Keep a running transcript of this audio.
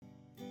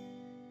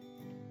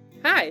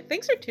Hi,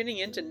 thanks for tuning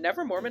in to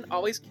Never Mormon,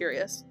 Always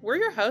Curious. We're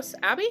your hosts,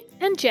 Abby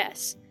and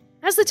Jess.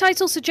 As the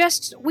title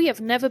suggests, we have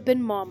never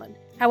been Mormon.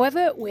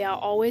 However, we are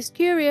always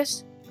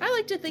curious. I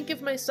like to think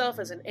of myself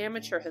as an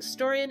amateur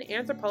historian,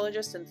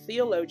 anthropologist, and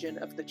theologian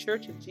of the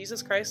Church of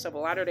Jesus Christ of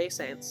Latter-day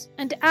Saints.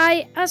 And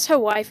I, as her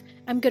wife,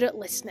 am good at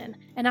listening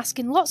and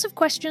asking lots of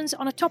questions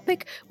on a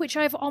topic which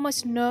I have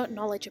almost no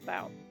knowledge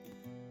about.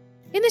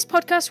 In this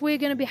podcast, we're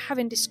going to be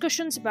having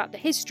discussions about the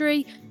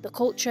history, the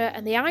culture,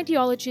 and the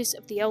ideologies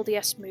of the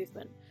LDS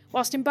movement,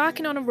 whilst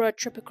embarking on a road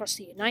trip across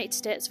the United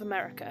States of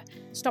America,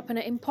 stopping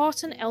at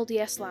important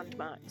LDS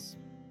landmarks.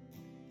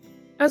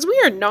 As we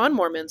are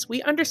non-Mormons,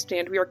 we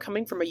understand we are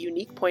coming from a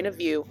unique point of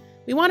view.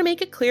 We want to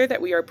make it clear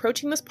that we are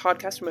approaching this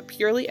podcast from a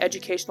purely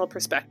educational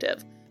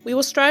perspective. We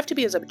will strive to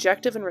be as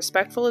objective and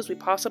respectful as we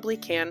possibly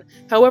can,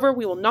 however,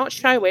 we will not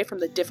shy away from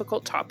the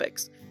difficult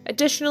topics.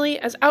 Additionally,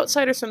 as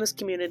outsiders from this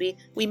community,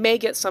 we may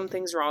get some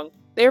things wrong.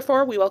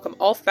 Therefore, we welcome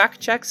all fact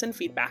checks and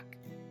feedback.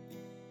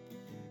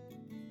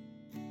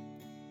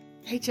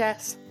 Hey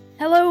Jess.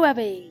 Hello,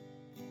 Abby.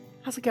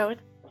 How's it going?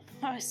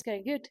 Oh, it's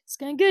going good. It's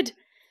going good.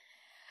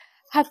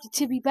 Happy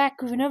to be back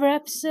with another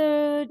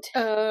episode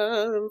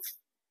Of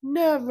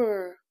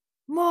Never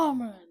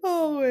Mormon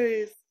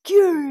Always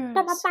Curious.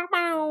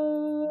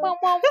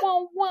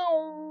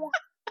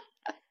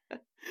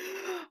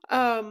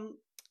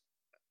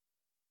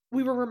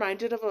 We were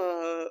reminded of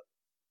a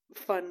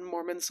fun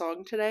Mormon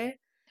song today,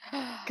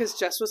 because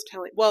Jess was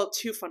telling,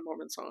 two fun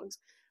Mormon songs.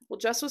 Well,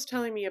 Jess was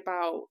telling me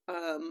about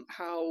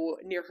how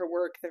near her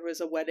work there was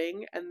a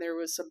wedding and there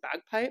was some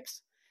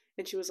bagpipes,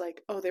 and she was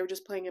like, oh, they were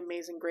just playing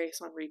Amazing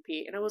Grace on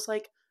repeat. And I was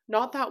like,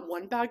 not that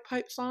one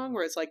bagpipe song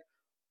where it's like,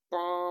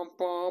 bum,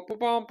 bum, bum,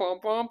 bum, bum,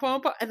 bum,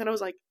 bum, bum. And then I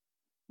was like,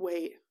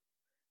 wait,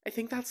 I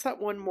think that's that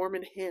one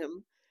Mormon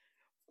hymn.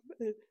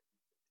 I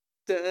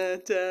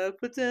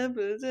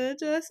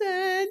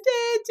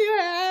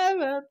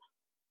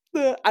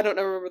don't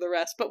remember the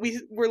rest, but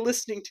we were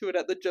listening to it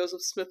at the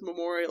Joseph Smith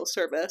Memorial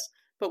Service,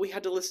 but we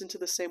had to listen to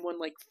the same one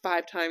like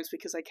 5 times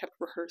because I kept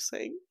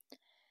rehearsing.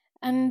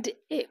 And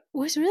it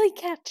was really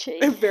catchy.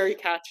 Very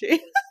catchy.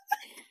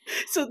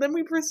 So then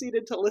we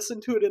proceeded to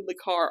listen to it in the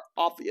car,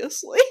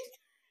 obviously.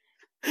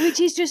 Which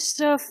is just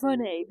so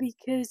funny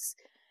because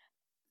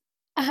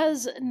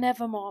as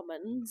Never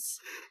Mormons,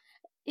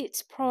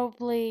 it's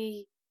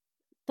probably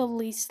the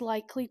least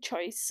likely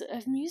choice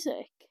of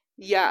music.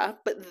 Yeah,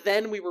 but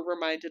then we were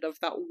reminded of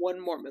that one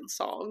Mormon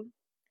song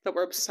that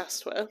we're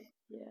obsessed with.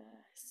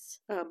 Yes.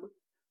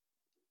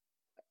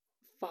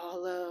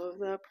 Follow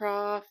the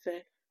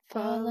prophet,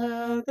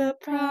 follow the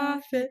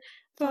prophet,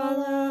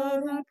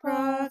 follow the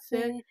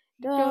prophet,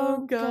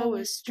 don't go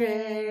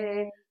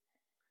astray.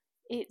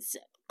 It's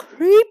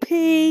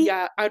creepy.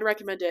 Yeah, I'd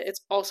recommend it.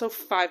 It's also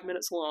 5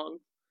 minutes long.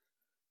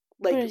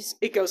 Like,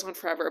 it goes on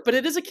forever. But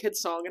it is a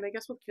kid's song, and I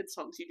guess with kids'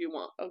 songs you do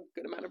want a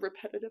good amount of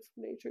repetitive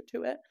nature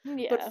to it.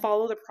 Yeah. But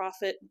follow the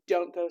prophet,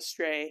 don't go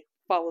astray.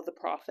 Follow the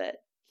prophet,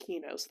 he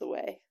knows the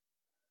way.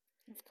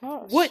 Of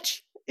course.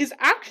 Which is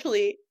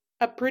actually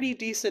a pretty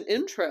decent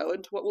intro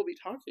into what we'll be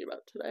talking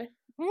about today.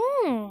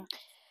 We're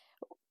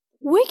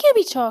going to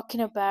be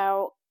talking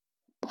about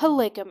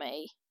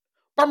polygamy.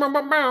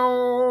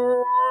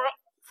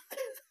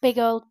 Big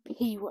old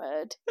P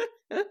word.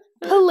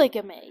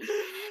 Polygamy.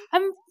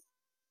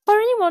 For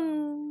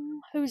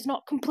anyone who's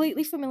not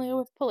completely familiar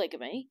with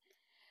polygamy,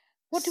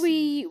 what do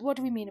we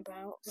mean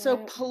about that? So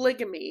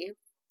polygamy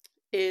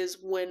is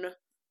when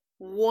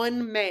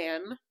one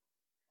man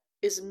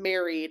is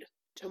married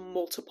to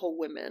multiple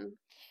women.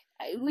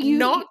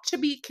 Not to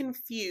be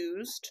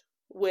confused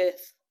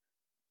with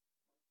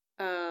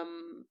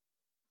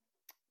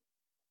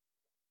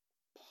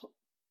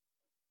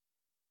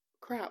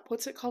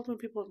what's it called when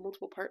people have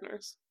multiple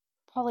partners?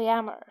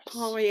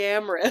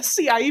 Polyamorous.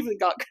 See, I even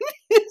got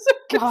confused.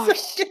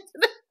 Gosh.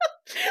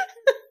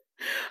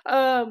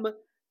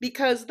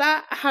 Because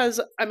that has,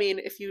 I mean,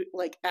 if you do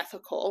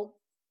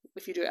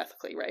it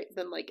ethically, right,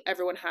 then like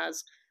everyone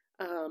has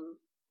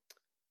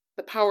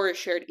the power is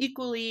shared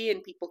equally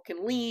and people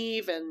can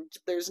leave and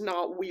there's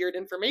not weird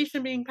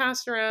information being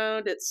passed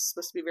around. It's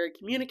supposed to be very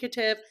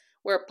communicative,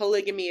 where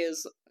polygamy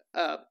is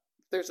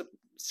there's a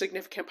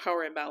significant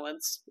power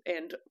imbalance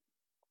and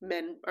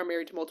men are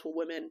married to multiple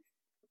women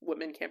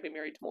can't be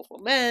married to multiple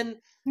men,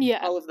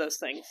 all of those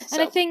things.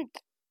 And I think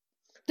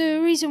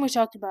the reason we're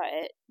talking about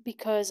it,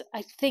 because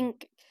I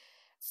think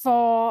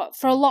for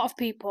a lot of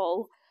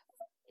people,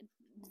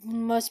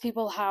 most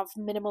people have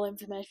minimal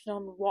information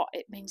on what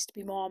it means to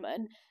be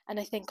Mormon, and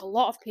I think a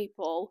lot of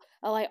people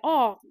are like,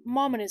 oh,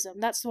 Mormonism,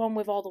 that's the one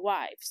with all the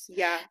wives.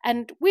 Yeah.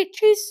 And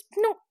which is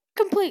not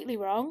completely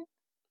wrong,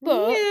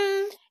 but...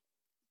 Yeah.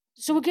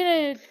 So we're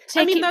gonna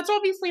take that's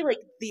obviously like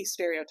the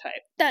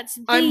stereotype.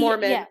 I'm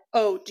Mormon. Yeah.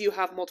 Oh, do you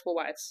have multiple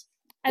wives?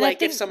 And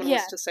like if someone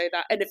was to say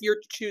that, and if you're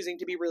choosing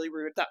to be really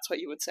rude, that's what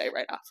you would say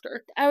right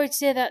after. I would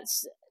say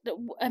that's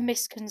a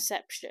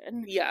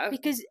misconception. Yeah.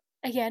 Because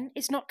again,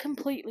 it's not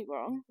completely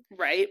wrong.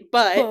 Right,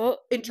 but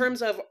in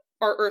terms of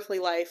our earthly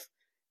life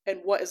and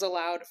what is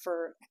allowed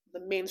for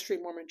the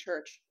mainstream Mormon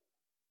church,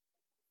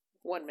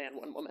 one man,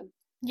 one woman.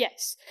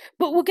 Yes.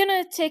 But we're going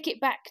to take it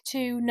back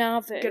to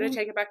Nauvoo. We're going to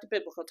take it back to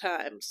biblical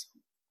times.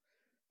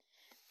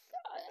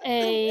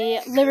 A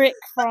lyric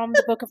from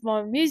the Book of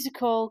Mormon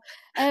musical,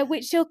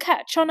 which you'll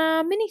catch on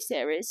our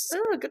miniseries.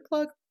 Oh, good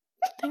plug.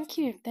 Thank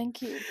you.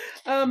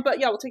 But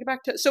yeah, we'll take it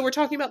back to... So we're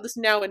talking about this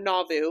now in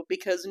Nauvoo,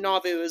 because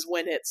Nauvoo is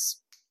when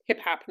it's hip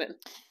happening.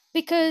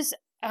 Because,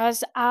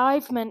 as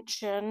I've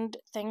mentioned,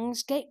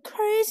 things get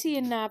crazy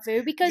in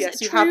Nauvoo, because yes,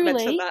 you have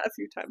mentioned that a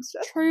few times,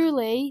 Jeff.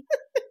 Truly,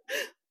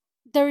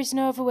 there is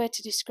no other way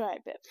to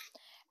describe it.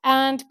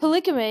 And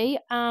polygamy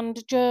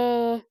and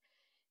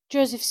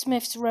Joseph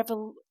Smith's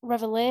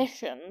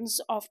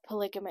revelations of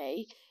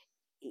polygamy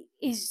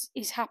is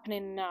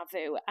happening in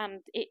Nauvoo,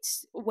 and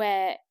it's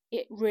where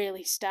it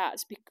really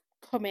starts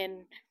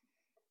becoming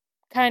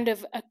kind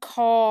of a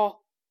core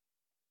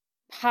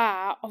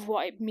part of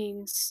what it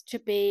means to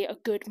be a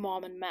good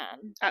Mormon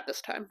man at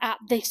this time. At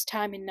this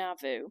time in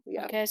Nauvoo.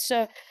 Yeah. Okay,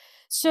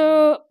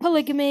 so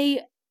polygamy,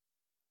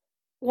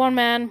 one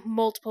man,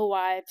 multiple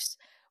wives.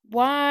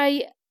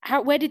 Why?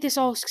 Where did this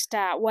all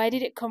start? Where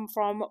did it come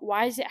from?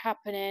 Why is it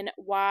happening?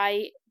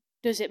 Why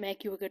does it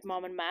make you a good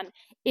Mormon man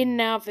in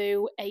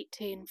Nauvoo,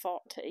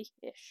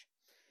 1840-ish?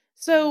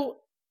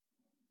 So,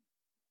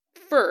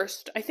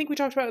 first, I think we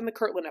talked about it in the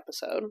Kirtland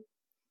episode,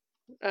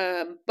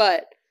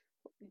 but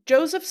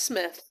Joseph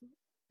Smith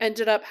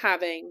ended up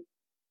having,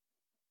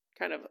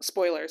 kind of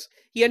spoilers,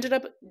 he ended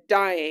up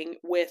dying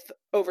with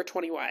over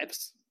 20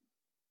 wives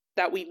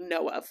that we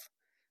know of.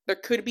 There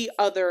could be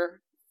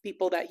other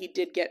people that he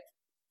did get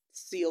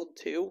sealed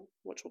to,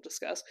 which we'll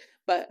discuss,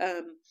 but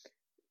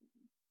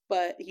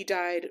he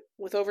died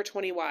with over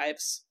 20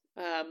 wives,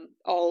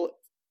 all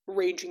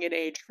ranging in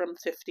age from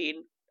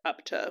 15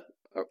 up to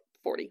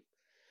 40.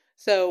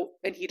 So,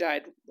 and he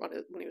died when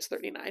he was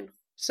 39.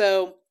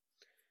 So,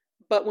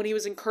 but when he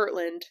was in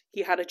Kirtland,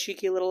 he had a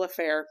cheeky little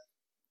affair.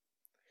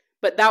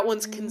 But that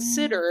one's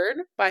considered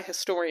by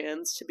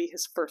historians to be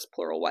his first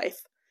plural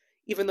wife,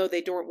 even though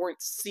they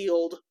weren't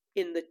sealed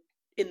in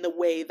the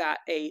way that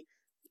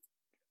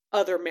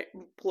other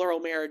plural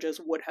marriages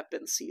would have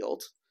been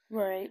sealed.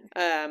 Right.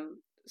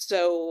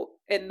 So,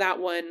 and that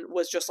one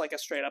was just like a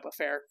straight up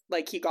affair.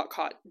 Like, he got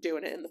caught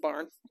doing it in the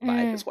barn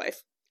by his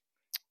wife.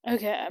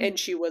 Okay. And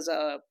she was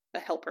a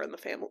helper in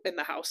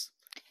the house.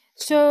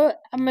 So,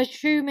 I'm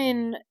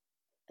assuming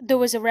there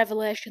was a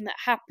revelation that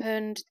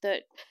happened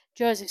that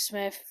Joseph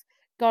Smith,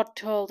 God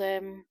told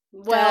him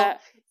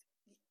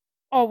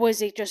or was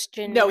he just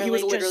genuinely... No, he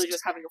was literally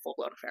just having a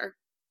full-blown affair.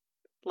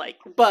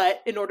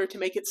 But in order to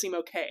make it seem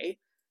okay,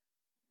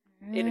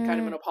 in a kind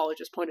of an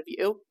apologist point of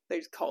view,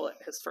 they call it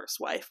his first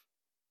wife.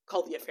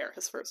 Call the affair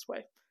his first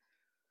wife.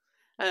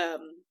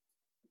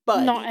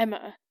 But not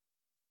Emma.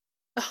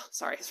 Oh,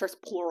 sorry, his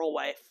first plural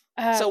wife.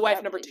 So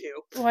wife number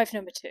 2. Wife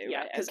number 2.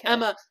 Yeah, because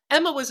okay.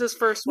 Emma was his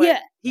first wife.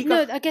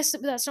 Yeah, I guess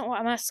that's not what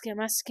I'm asking. I'm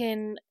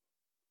asking,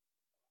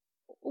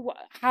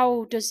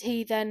 how does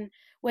he then,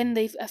 when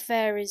the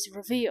affair is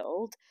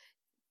revealed,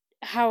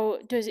 how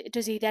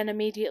does he then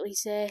immediately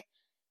say,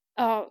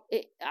 "Oh,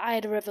 I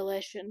had a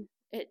revelation.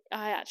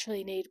 I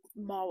actually need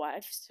more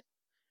wives."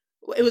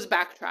 It was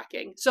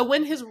backtracking. So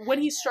when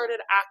he started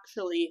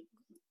actually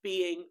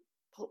being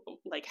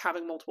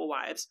having multiple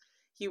wives,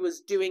 he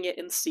was doing it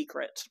in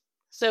secret.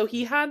 So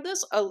he had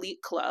this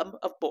elite club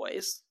of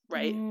boys,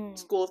 right?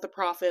 School of the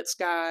Prophets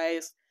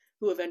guys,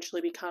 who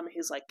eventually become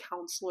his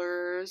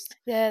counselors.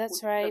 Yeah,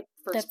 that's right.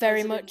 They're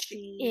very much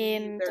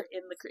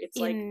it's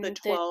the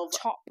 12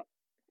 top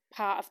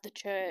part of the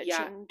church.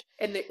 Yeah,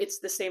 and it's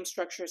the same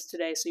structures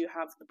today. So you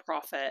have the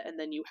prophet, and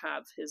then you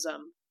have his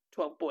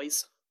 12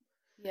 boys.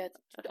 Yeah,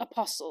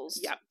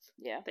 apostles.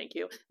 Yeah. Thank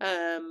you.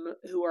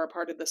 Who are a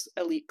part of this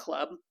elite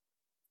club.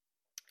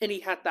 And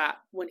he had that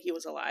when he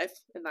was alive,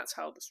 and that's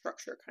how the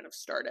structure kind of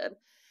started.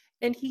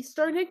 And he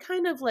started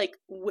kind of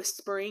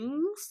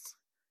whisperings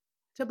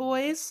to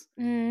boys,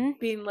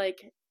 being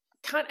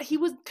he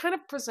would kind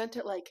of present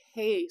it like,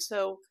 "Hey,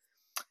 so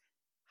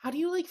how do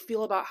you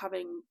feel about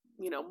having,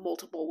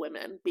 multiple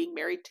women being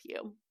married to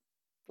you?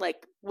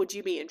 Would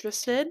you be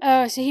interested?"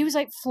 Oh, so he was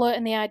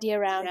floating the idea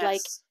around,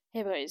 yes.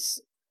 "Hey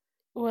boys,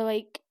 we're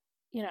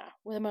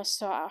we're the most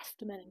sought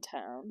after men in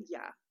town.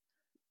 Yeah.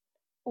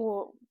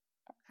 Or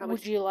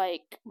would you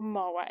like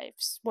more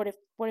wives? What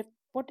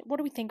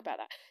do we think about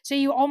that?" So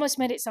you almost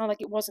made it sound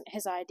like it wasn't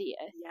his idea.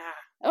 Yeah.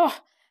 Oh,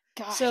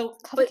 gosh. So,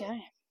 clever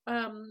guy.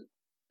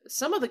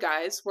 Some of the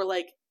guys were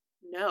like,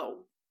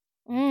 "No.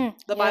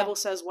 The Bible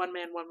says one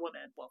man, one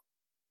woman." Well,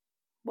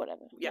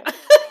 whatever. Yeah.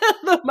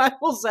 The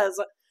Bible says,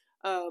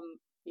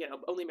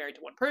 only married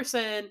to one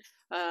person.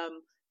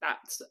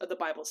 That's the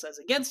Bible says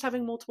against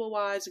having multiple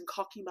wives and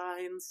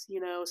concubines,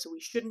 so we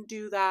shouldn't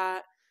do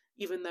that,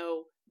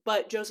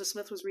 but Joseph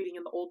Smith was reading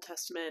in the Old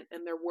Testament,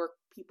 and there were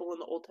people in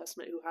the Old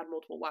Testament who had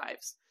multiple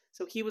wives.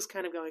 So he was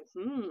kind of going,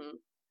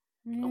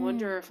 I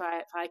wonder if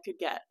I could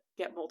get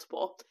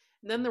multiple.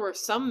 And then there were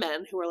some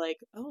men who were like,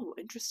 "Oh,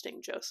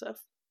 interesting,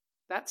 Joseph.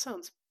 That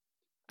sounds..."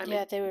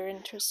 they were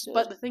interested.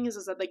 But the thing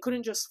is that they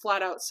couldn't just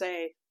flat out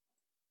say,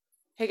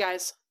 "Hey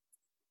guys,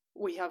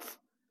 we have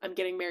I'm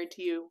getting married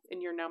to you,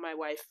 and you're now my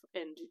wife,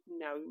 and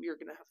now you're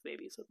gonna have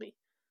babies with me,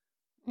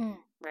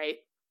 right?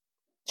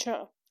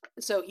 Sure.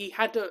 So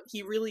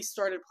he really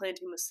started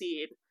planting the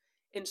seed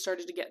and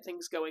started to get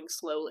things going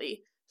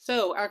slowly.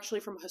 So actually,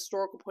 from a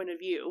historical point of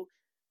view,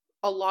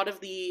 a lot of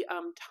the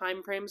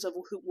time frames of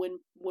when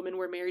women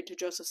were married to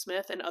Joseph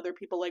Smith and other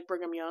people like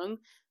Brigham Young,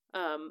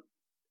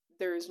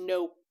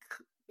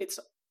 it's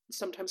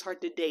sometimes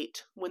hard to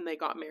date when they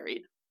got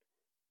married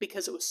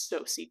because it was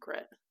so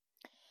secret.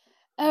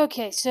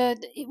 Okay, so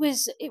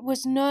it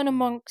was known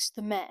amongst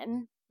the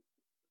men,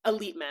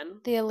 Elite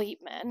men. the elite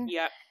men.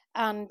 Yeah.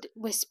 And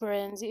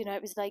whisperings,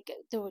 it was like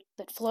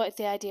they'd floated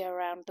the idea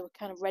around. They were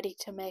kind of ready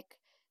to make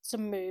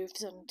some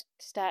moves and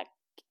start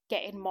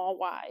getting more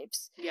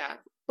wives. Yeah.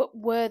 But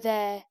were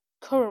their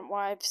current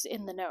wives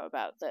in the know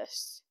about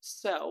this?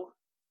 So,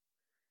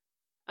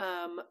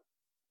 kind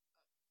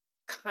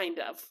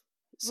of.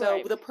 So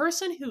Right. the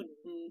person who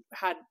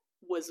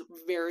was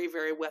very,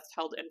 very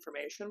withheld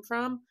information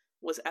from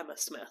was Emma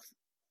Smith,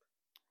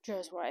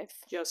 Joe's wife.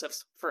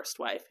 Joseph's first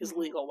wife, his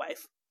legal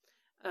wife.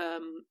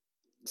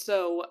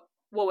 So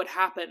what would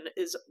happen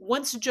is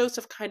once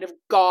Joseph kind of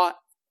got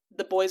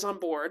the boys on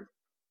board,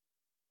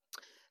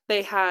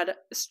 they had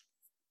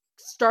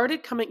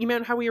started coming. You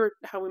remember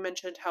how we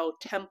mentioned how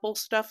temple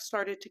stuff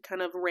started to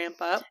kind of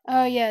ramp up?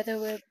 Oh yeah, they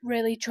were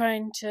really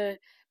trying to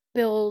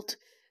build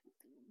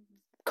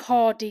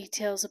core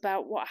details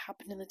about what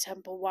happened in the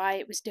temple, why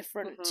it was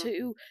different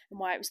to, and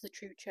why it was the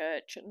true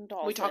church, and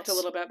all. We talked a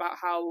little bit about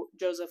how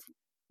Joseph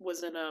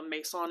was in a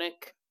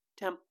Masonic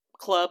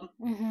club,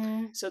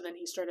 so then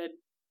he started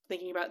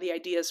thinking about the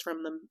ideas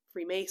from the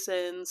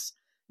Freemasons,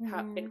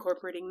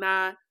 incorporating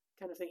that,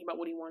 kind of thinking about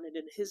what he wanted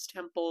in his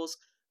temples.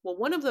 Well,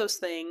 one of those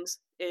things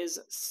is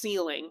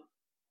sealing.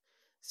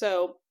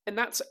 So, and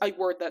that's a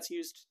word that's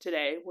used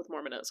today with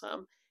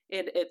Mormonism.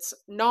 And it's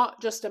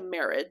not just a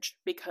marriage,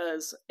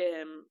 because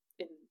in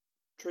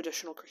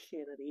traditional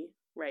Christianity,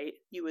 right,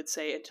 you would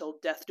say until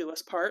death do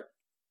us part,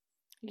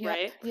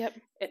 right? Yep.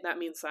 And that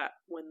means that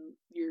when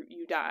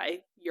you die,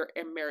 your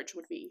marriage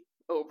would be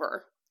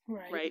over,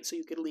 right? So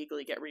you could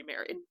legally get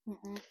remarried.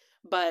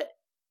 But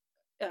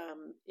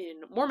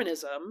in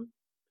Mormonism,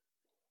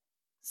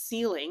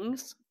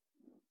 sealings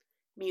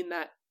mean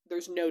that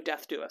there's no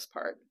death do us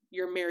part.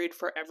 You're married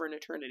forever in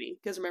eternity.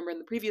 Because remember, in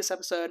the previous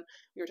episode,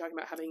 we were talking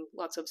about having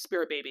lots of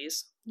spirit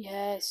babies.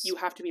 Yes. You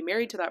have to be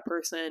married to that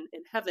person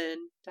in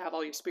heaven to have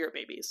all your spirit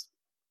babies.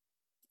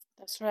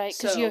 That's right.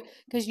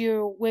 Because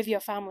you're with your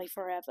family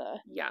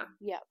forever. Yeah.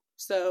 Yep.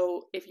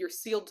 So if you're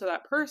sealed to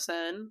that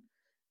person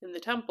in the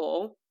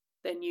temple,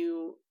 then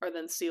you are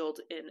then sealed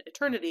in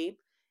eternity.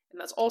 And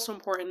that's also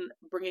important,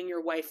 bringing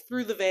your wife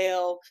through the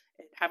veil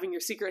and having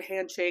your secret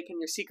handshake and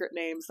your secret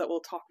names that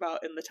we'll talk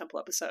about in the temple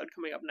episode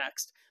coming up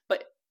next.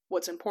 But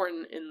what's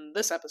important in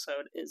this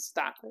episode is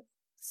that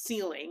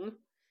sealing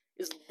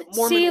is the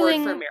Mormon word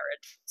for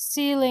marriage.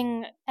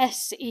 Sealing,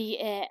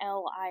 sealing.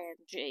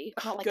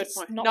 Not like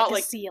not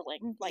like a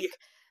ceiling, like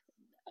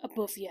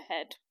above your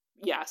head.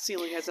 Yeah,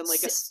 sealing as in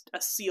like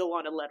a seal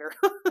on a letter.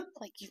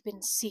 Like you've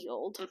been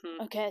sealed.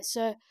 Okay,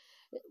 so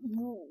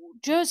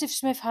Joseph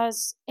Smith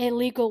has a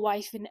legal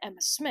wife in Emma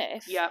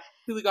Smith. Yeah,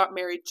 who he got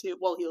married to.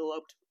 Well, he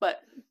eloped,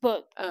 but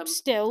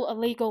still a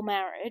legal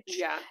marriage.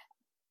 Yeah.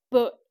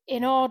 But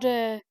in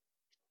order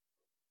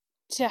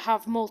to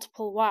have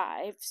multiple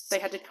wives, they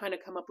had to kind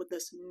of come up with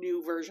this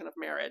new version of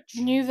marriage.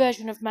 New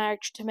version of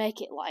marriage to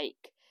make it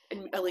like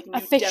new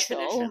official.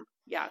 Definition.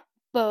 Yeah.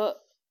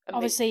 But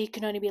obviously you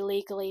can only be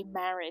legally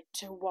married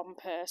to one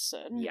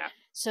person. Yeah.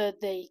 So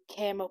they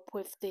came up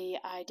with the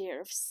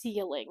idea of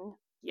sealing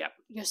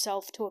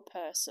yourself to a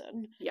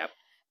person. Yep.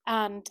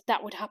 And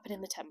that would happen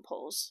in the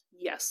temples.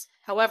 Yes.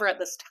 However, at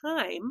this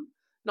time,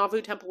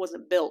 Nauvoo Temple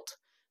wasn't built.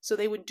 So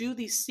they would do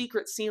these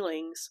secret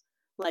sealings,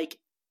 like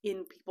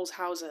in people's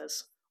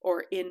houses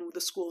or in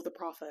the School of the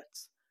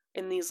Prophets,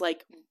 in these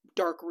like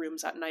dark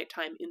rooms at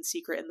nighttime in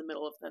secret in the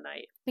middle of the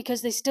night.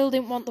 Because they still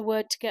didn't want the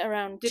word to get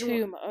around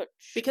too much.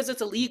 Because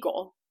it's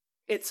illegal.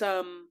 It's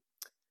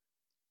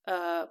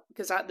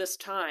because at this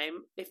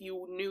time, if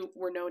you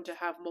were known to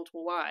have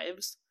multiple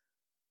wives,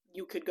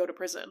 you could go to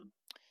prison.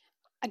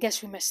 I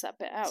guess we missed that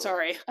bit out.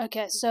 Sorry.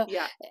 Okay, so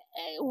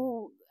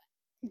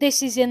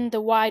this is in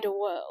the wider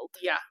world.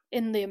 Yeah.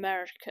 In the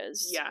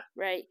Americas. Yeah.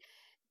 Right?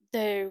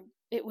 Though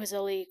it was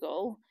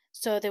illegal,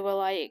 so they were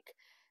like,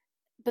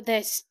 but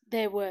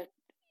they were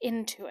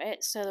into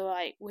it, so they're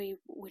like, we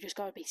just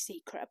gotta be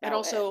secret about it. And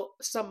also,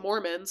 some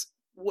Mormons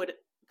would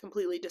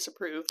completely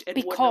disapprove and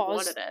wouldn't have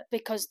wanted it.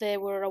 Because they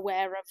were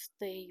aware of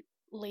the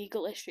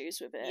legal issues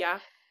with it. Yeah,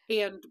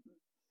 and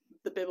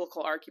the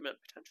biblical argument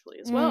potentially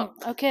as well.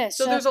 Okay,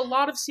 so there's a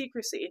lot of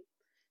secrecy.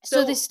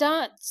 So they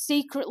start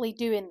secretly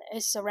doing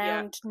this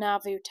around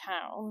Nauvoo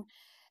town,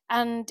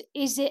 and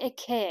is it a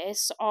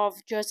case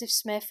of Joseph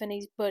Smith and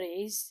his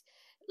buddies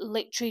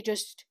literally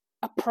just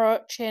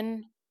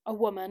approaching a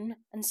woman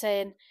and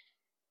saying,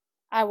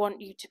 I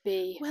want you to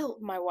be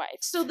my wife?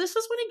 So this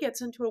is when it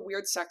gets into a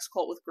weird sex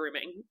cult with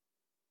grooming.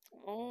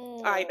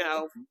 I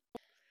know.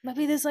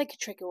 Maybe there's like a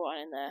trigger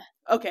warning there.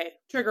 Okay,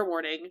 trigger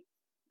warning.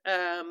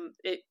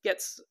 It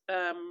gets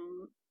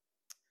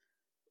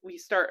we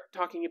start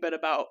talking a bit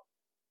about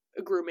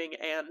grooming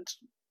and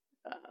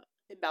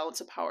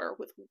imbalance of power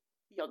with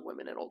young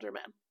women and older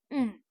men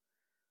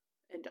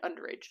and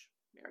underage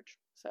marriage.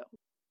 So,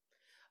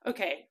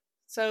 okay,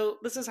 so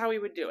this is how we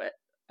would do it.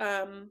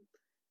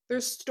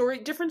 There's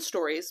different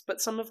stories,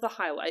 but some of the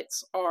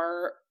highlights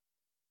are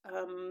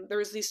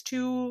there's these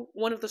two.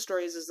 One of the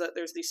stories is that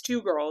there's these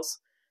two girls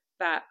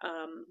that,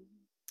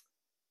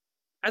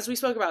 as we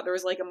spoke about, there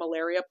was like a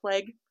malaria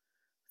plague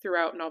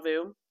throughout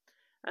Nauvoo,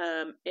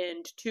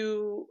 and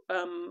two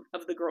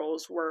of the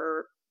girls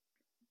were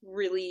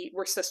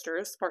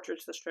sisters,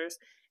 Partridge sisters,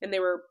 and they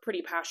were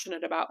pretty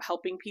passionate about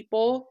helping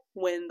people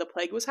when the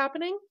plague was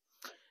happening.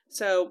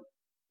 So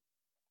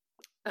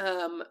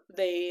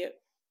they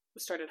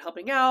started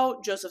helping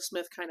out. Joseph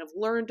Smith kind of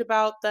learned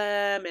about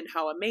them and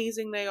how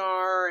amazing they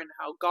are and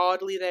how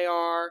godly they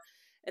are.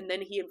 And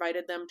then he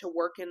invited them to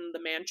work in the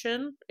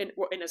mansion, in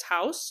his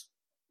house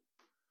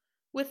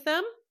with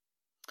them.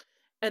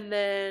 And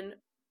then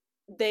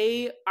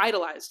they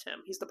idolized him.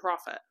 He's the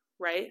prophet,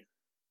 right?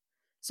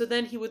 So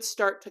then he would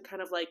start to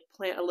kind of like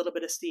plant a little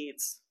bit of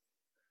seeds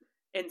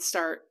and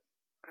start,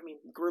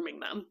 grooming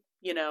them,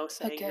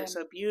 saying, Okay. You're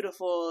so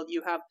beautiful.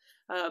 You have,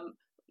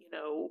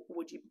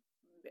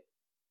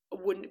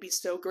 wouldn't it be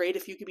so great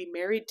if you could be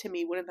married to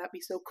me? Wouldn't that be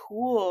so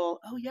cool?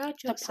 Oh yeah,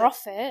 Joseph. The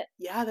prophet.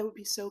 Yeah, that would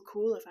be so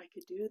cool if I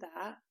could do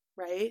that,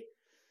 right?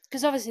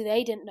 Because obviously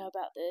they didn't know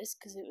about this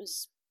because it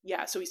was...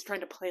 Yeah, so he's trying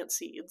to plant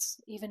seeds.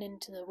 Even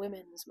into the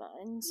women's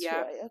minds.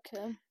 Yeah. Right,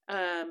 okay.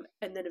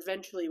 And then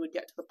eventually would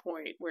get to the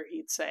point where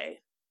he'd say,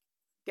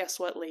 guess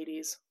what,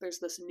 ladies? There's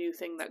this new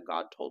thing that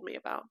God told me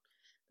about.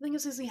 The thing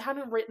is he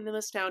hadn't written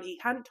this down. He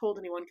hadn't told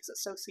anyone because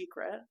it's so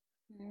secret,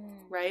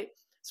 right?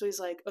 So he's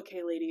like,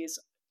 okay, ladies,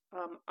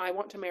 I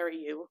want to marry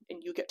you,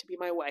 and you get to be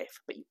my wife,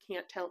 but you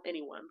can't tell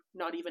anyone,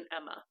 not even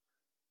Emma.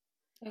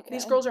 Okay.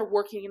 These girls are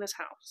working in his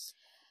house.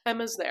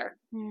 Emma's there.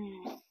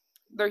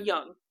 They're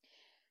young,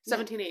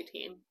 17,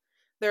 18.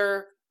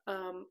 They're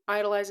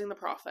idolizing the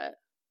prophet,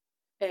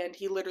 and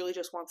he literally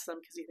just wants them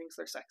because he thinks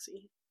they're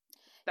sexy.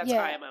 That's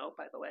IMO,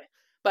 by the way.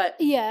 But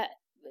yeah,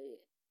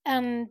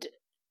 and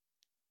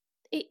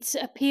it's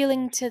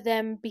appealing to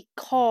them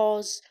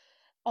because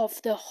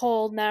of the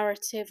whole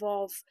narrative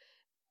of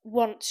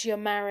once you're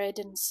married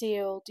and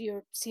sealed,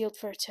 you're sealed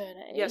for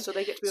eternity. Yeah, so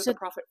they get to be with the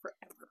prophet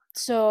forever.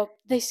 So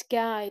this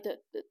guy,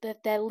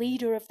 that their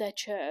leader of their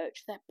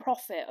church, their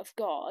prophet of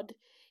God,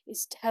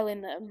 is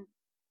telling them,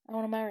 I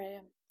want to marry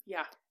him.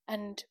 Yeah.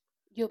 And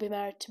you'll be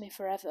married to me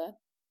forever.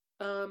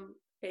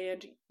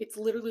 And it's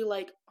literally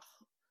like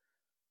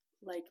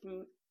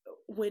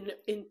when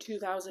in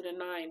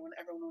 2009, when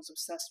everyone was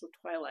obsessed with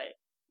Twilight,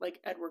 like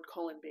Edward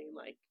Cullen being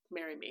like,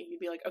 marry me, you'd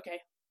be like, okay.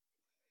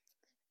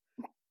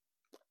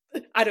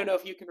 I don't know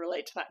if you can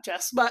relate to that,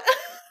 Jess, but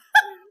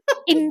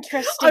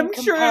interesting I'm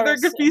comparison. sure there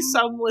could be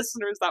some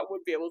listeners that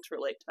would be able to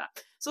relate to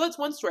that. So that's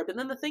one story. But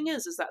then the thing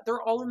is that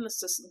they're all in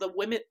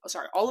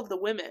all of the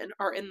women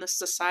are in the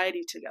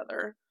society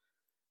together.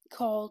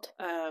 Called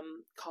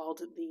the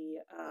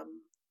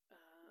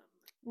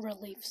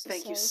Relief Society.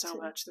 Thank you so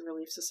much, the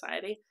Relief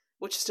Society,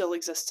 which still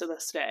exists to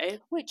this day.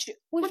 Which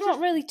we've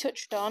not really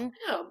touched on,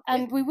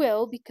 and we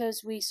will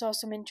because we saw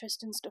some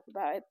interesting stuff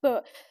about it.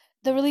 But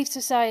the Relief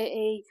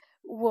Society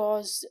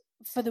was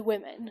for the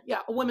women. Yeah,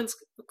 a women's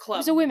club. It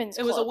was a women's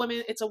club.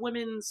 It's a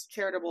women's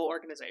charitable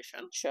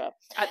organization. Sure.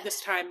 At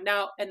this time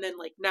now, and then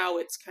now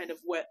it's kind of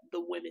what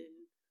the women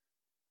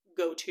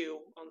go to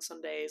on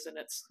Sundays, and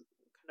it's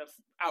kind of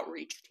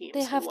outreach teams.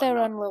 They have their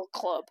own little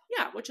club.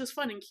 Yeah, which is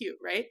fun and cute,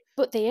 right?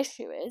 But the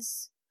issue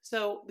is,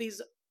 so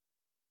these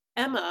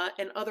Emma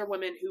and other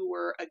women who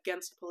were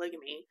against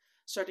polygamy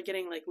started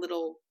getting like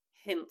little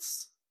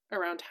hints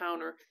around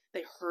town, or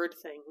they heard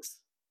things,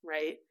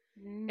 right?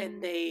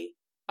 And they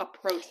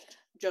approached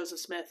Joseph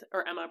Smith,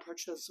 or Emma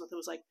approached Joseph Smith and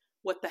was like,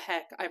 what the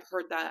heck? I've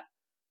heard that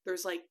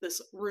there's like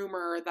this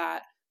rumor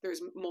that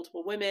there's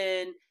multiple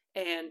women,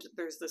 and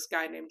there's this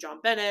guy named John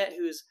Bennett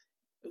who's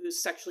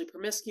sexually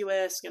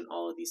promiscuous and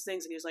all of these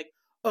things. And he was like,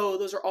 oh,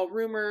 those are all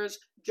rumors.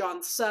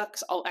 John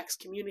sucks. I'll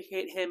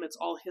excommunicate him. It's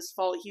all his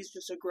fault. He's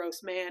just a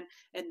gross man.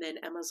 And then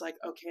Emma's like,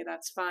 okay,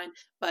 that's fine.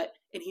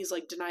 And he's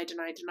like, deny.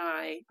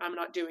 I'm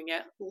not doing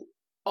it.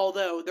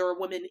 Although there are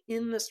women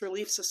in this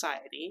Relief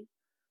Society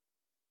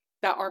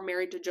that are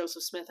married to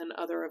Joseph Smith and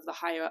other of the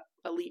high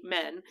elite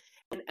men.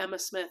 And Emma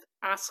Smith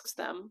asks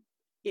them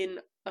in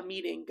a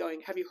meeting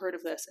going, have you heard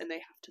of this? And they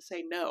have to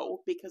say no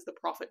because the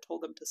prophet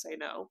told them to say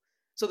no.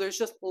 So there's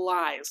just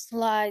lies.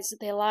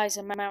 The lies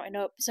are mounting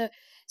up. So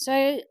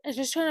I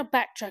just trying to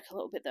backtrack a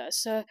little bit there.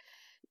 So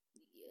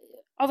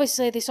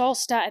obviously this all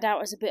started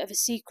out as a bit of a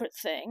secret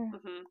thing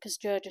because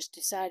Joe just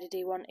decided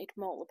he wanted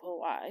multiple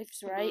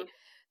wives, right?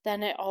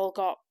 Then it was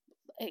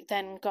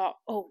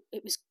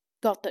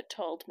God that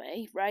told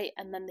me, right?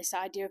 And then this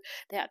idea of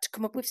they had to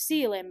come up with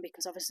sealing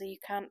because obviously you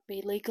can't be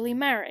legally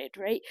married,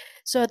 right?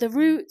 So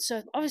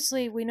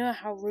obviously we know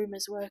how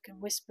rumours work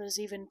and whispers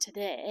even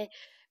today.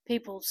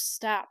 people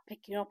start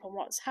picking up on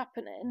what's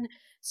happening.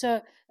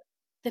 So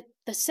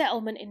the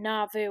settlement in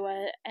Nauvoo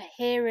are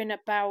hearing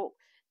about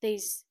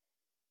these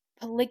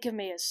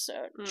polygamy as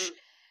such.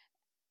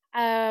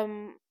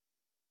 But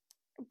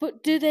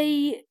do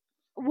they?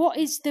 What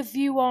is the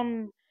view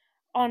on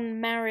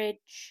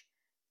marriage?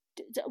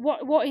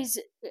 What is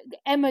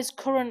Emma's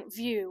current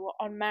view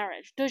on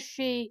marriage?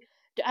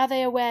 Are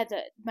they aware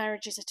that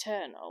marriage is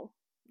eternal?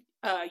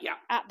 Yeah.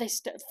 At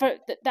this,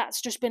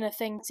 that's just been a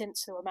thing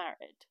since they were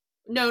married.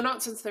 No,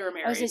 not since they were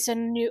married. Or is this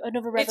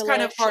another revelation? It's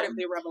kind of part of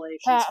the revelation.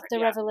 Part of the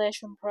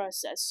revelation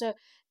process. So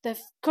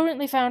they've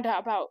currently found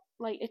out about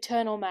like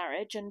eternal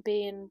marriage and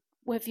being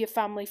with your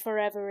family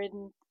forever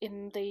in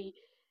the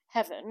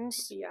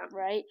heavens. Yeah.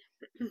 Right.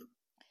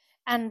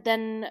 And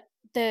then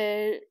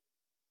Joe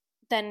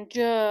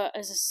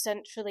has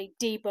essentially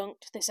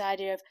debunked this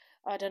idea of,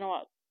 I don't know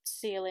what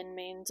sealing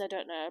means. I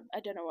don't know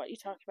what you're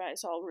talking about.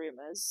 It's all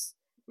rumours.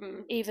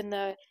 Even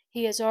though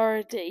he has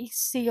already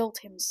sealed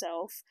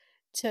himself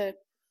to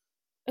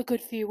a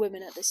good few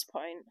women at this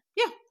point.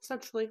 Yeah,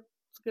 essentially.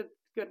 It's a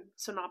good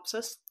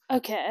synopsis.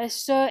 Okay,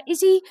 so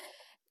is he,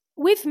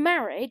 with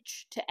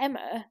marriage to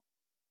Emma,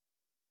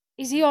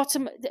 is he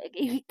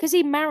because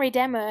he married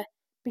Emma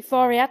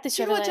before he had this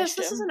revelation? You know what, Jess,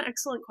 this is an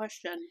excellent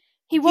question.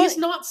 He's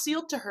not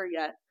sealed to her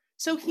yet.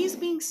 So he's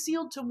being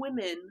sealed to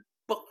women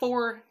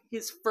before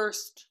his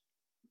first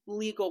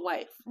legal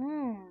wife.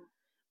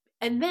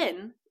 And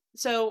then,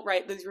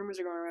 these rumors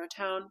are going around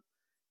town.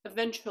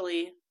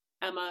 Eventually,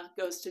 Emma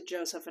goes to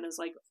Joseph and is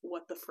like,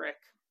 what the frick?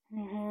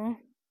 And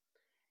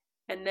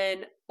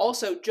then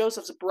also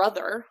Joseph's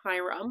brother,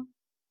 Hiram,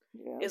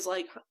 is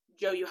like,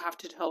 Joe, you have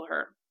to tell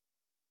her.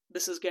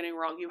 This is getting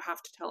wrong. You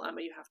have to tell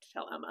Emma. You have to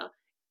tell Emma.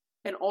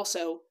 And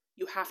also,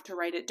 you have to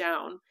write it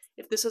down.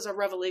 If this is a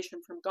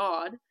revelation from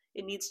God,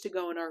 it needs to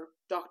go in our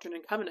Doctrine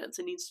and Covenants.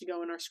 It needs to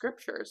go in our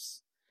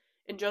scriptures.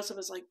 And Joseph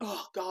is like,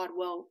 oh, God,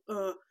 well,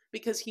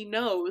 because he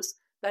knows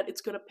that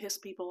it's going to piss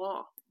people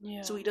off.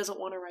 Yeah. So he doesn't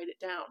want to write it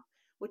down,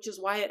 which is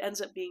why it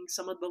ends up being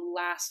some of the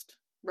last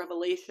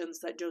revelations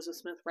that Joseph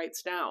Smith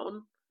writes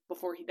down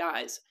before he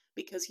dies,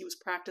 because he was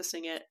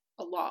practicing it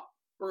a lot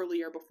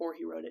earlier before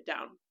he wrote it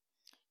down.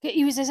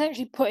 He was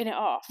essentially putting it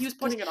off. He was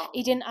putting it off.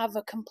 He didn't have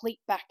a complete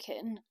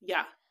backing.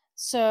 Yeah.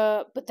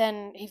 So, but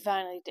then he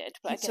finally did.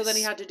 So then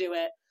he had to do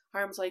it.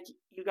 Hiram's like,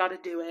 you got to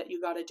do it. You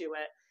got to do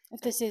it.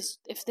 If this is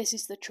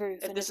the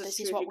truth, if this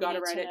is what you got to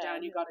write it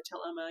down. You got to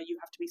tell Emma. You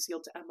have to be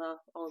sealed to Emma.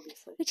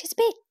 Obviously, which is a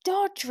bit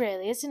dodge,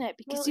 really, isn't it?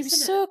 Because he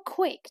was so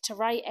quick to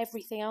write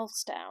everything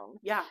else down.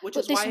 Yeah, which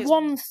is why this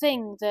one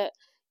thing that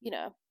you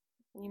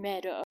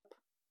made up.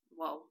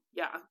 Well,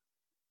 yeah.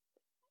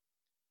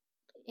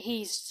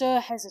 He's so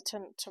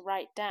hesitant to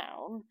write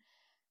down.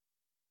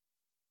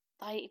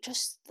 Like,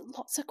 just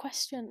lots of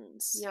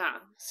questions. Yeah.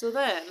 So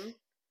then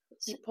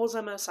he pulls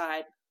Emma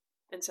aside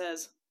and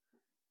says,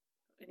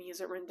 and he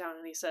has it written down,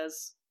 and he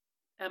says,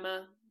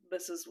 Emma,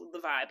 this is the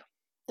vibe.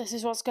 This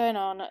is what's going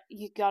on.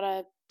 You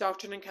gotta...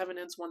 Doctrine and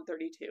Covenants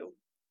 132.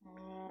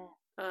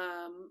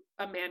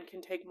 A man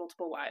can take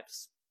multiple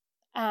wives.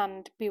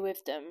 And be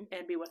with them.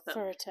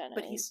 For eternity.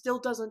 But he still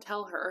doesn't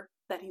tell her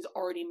that he's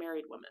already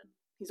married women.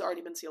 He's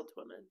already been sealed to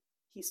women.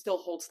 He still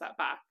holds that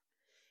back.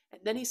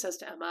 And then he says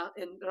to Emma,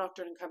 in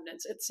Doctrine and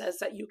Covenants, it says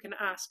that you can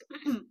ask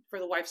for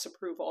the wife's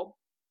approval.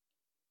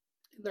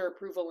 Their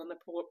approval in the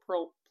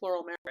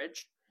plural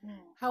marriage.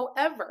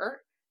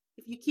 However,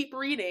 if you keep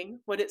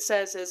reading, what it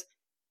says is,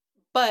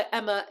 but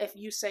Emma, if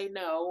you say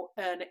no,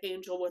 an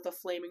angel with a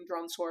flaming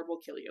drawn sword will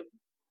kill you.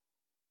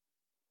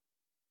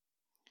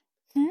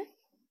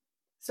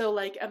 So,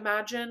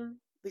 imagine,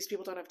 these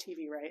people don't have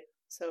TV, right?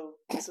 So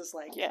this is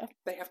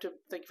they have to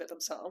think of it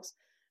themselves.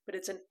 But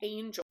it's an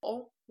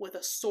angel with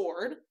a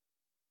sword,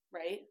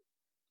 right,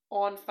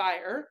 on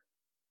fire,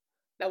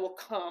 that will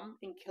come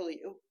and kill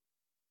you.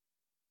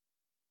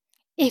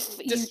 If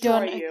you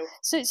don't,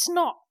 so it's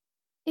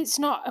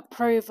not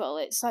approval.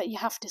 It's like you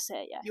have to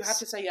say yes. You have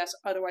to say yes,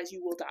 otherwise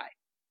you will die.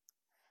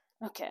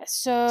 Okay,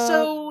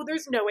 so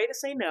there's no way to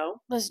say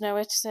no. There's no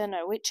way to say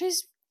no, which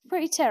is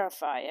pretty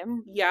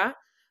terrifying. Yeah.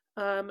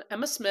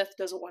 Emma Smith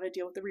doesn't want to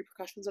deal with the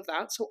repercussions of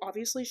that, so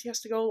obviously she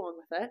has to go along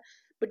with it.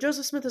 But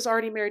Joseph Smith has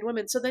already married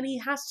women, so then he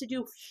has to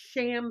do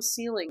sham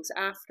sealings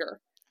after.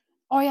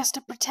 Oh, he has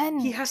to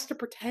pretend. He has to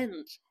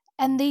pretend.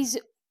 And these...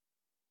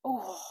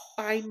 Oh.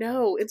 I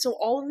know. And so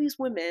all of these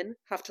women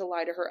have to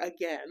lie to her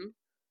again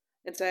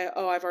and say,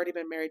 oh, I've already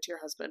been married to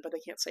your husband, but they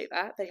can't say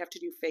that. They have to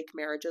do fake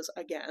marriages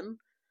again.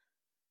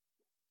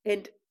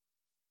 And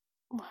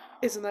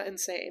isn't that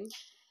insane?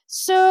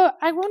 So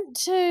I want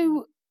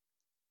to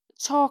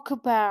talk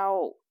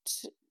about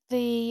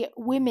the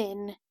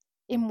women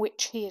in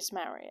which he is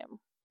marrying.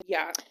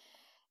 Yeah.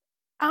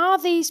 Are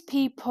these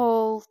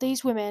people,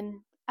 these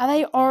women, are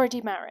they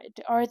already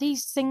married? Or are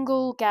these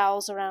single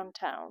gals around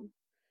town?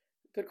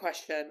 Good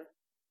question.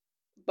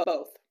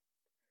 Both.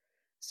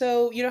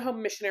 So, you know how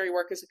missionary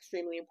work is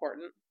extremely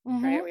important,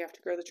 right? We have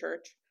to grow the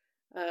church.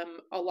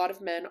 A lot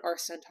of men are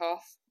sent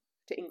off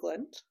to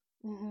England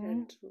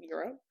and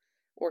Europe,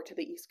 or to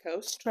the East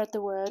Coast. Spread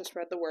the word. To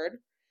spread the word.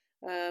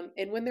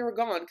 And when they were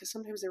gone, because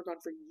sometimes they were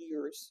gone for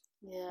years,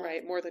 Yeah.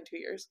 right? More than 2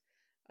 years.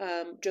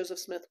 Joseph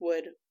Smith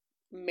would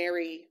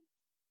marry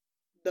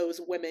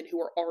those women who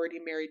were already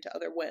married to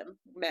other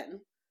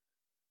men,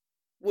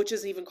 which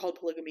is even called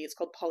polygamy. It's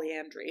called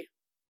polyandry,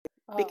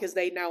 Oh. because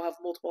they now have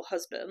multiple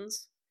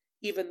husbands,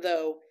 even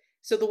though.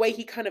 So the way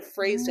he kind of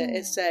phrased it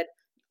is said,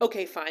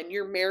 okay, fine,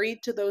 you're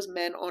married to those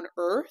men on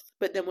earth,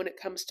 but then when it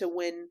comes to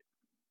when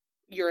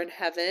you're in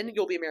heaven,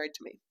 you'll be married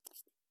to me.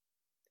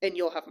 And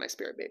you'll have my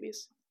spirit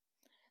babies.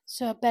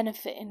 So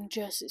benefiting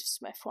Joseph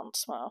Smith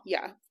once more.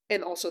 Yeah.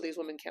 And also these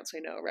women can't say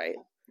no, right?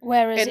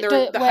 Whereas and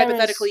they're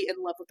hypothetically in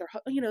love with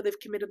they've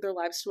committed their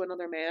lives to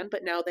another man,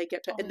 but now they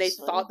get to, and they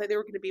Obviously. thought that they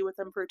were going to be with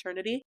them for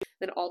eternity.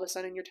 Then all of a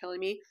sudden you're telling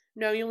me,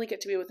 no, you only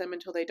get to be with them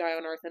until they die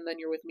on earth, and then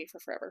you're with me for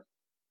forever.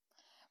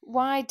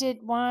 Why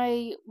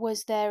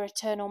was their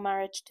eternal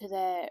marriage to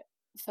their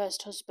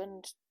first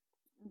husband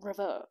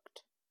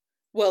revoked?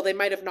 Well, they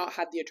might have not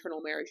had the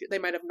eternal marriage. They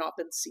might have not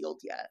been sealed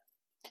yet,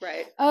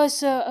 right? Oh,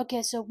 so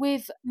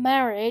with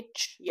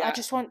marriage, I Yeah.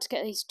 just want to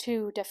get these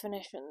two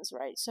definitions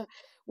right. So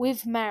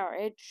with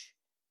marriage,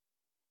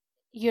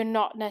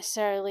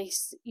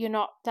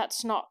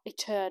 that's not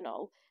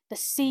eternal. The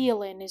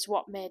sealing is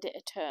what made it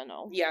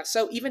eternal. Yeah,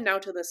 so even now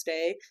to this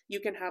day, you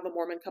can have a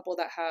Mormon couple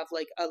that have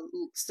like a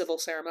civil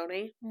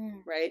ceremony,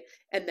 right?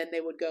 And then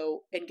they would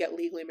go and get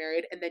legally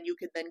married, and then you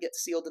could then get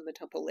sealed in the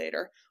temple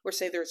later. Or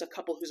say there's a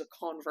couple who's a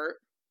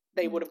convert,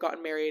 they would have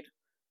gotten married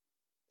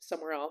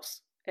somewhere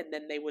else, and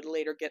then they would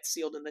later get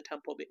sealed in the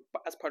temple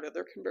as part of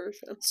their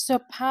conversion. So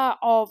part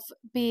of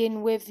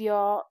being with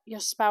your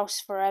spouse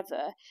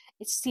forever,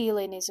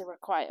 sealing is a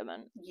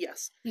requirement.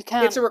 Yes. You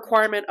can't. It's a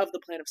requirement of the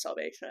plan of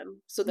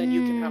salvation, so then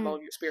you can have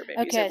all your spirit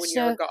babies when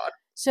you're God.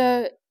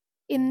 So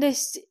in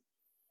this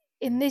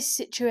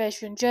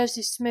situation,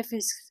 Joseph Smith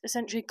is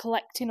essentially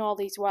collecting all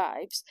these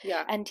wives.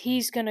 Yeah. And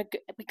he's going to,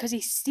 because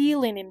he's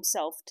sealing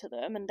himself to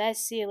them and they're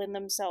sealing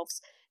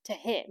themselves to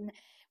him,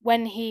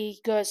 when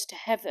he goes to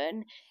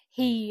heaven,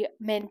 he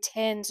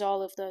maintains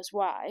all of those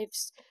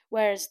wives,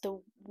 whereas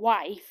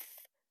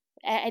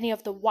any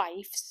of the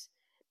wives,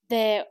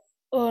 they're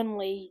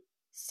only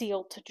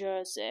sealed to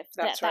Joseph.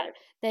 That's right.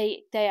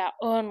 They are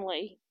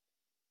only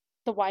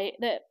the wife.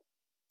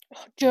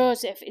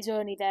 Joseph is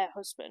only their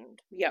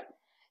husband. Yep.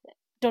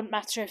 Don't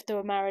matter if they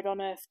were married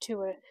on earth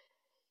to a.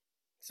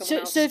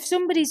 So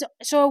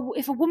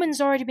if a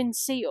woman's already been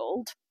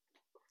sealed,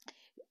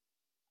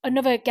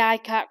 another guy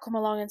can't come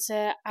along and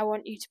say, I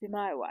want you to be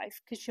my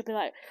wife, because she'll be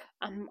like,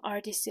 I'm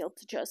already sealed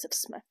to Joseph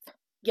Smith.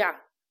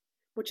 Yeah,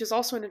 which is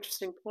also an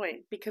interesting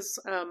point, because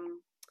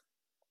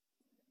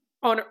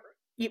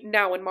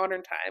now in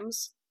modern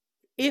times,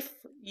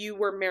 if you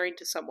were married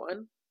to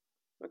someone,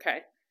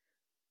 okay,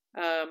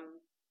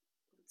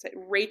 say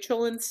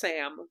Rachel and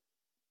Sam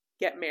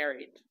get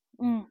married.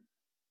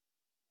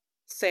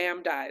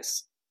 Sam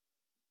dies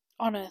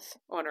on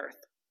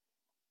Earth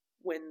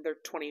when they're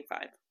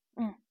 25.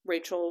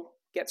 Rachel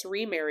gets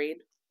remarried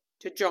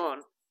to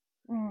John.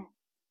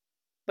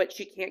 But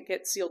she can't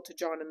get sealed to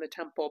John in the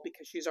temple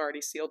because she's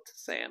already sealed to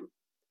Sam.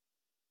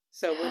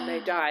 So when they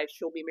die,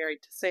 she'll be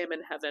married to Sam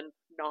in heaven,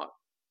 not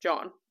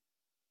John.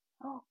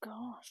 Oh,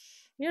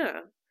 gosh.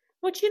 Yeah.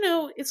 Which,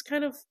 is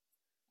kind of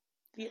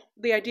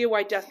the idea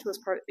why death to us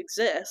part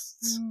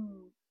exists.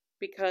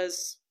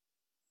 Because,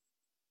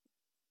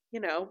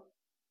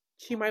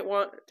 she might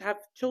want to have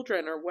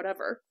children or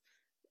whatever.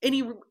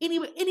 Any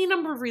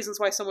number of reasons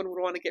why someone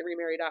would want to get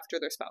remarried after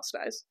their spouse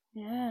dies.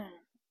 Yeah.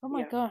 Oh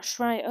my gosh,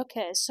 right,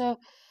 okay. So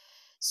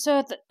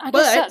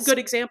good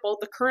example,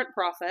 the current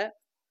prophet,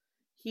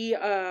 he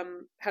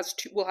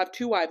will have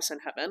two wives in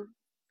heaven,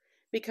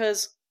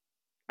 because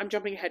I'm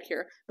jumping ahead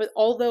here, but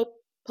although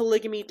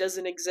polygamy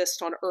doesn't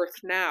exist on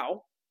earth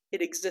now,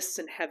 it exists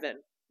in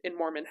heaven, in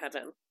Mormon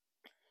heaven.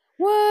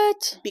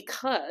 What?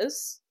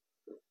 Because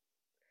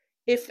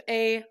if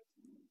a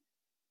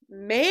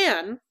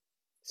man,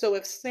 so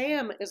if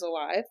Sam is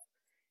alive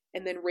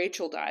and then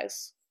Rachel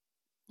dies.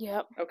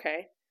 Yep.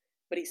 Okay.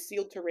 But he's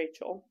sealed to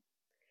Rachel.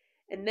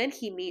 And then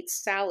he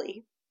meets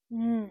Sally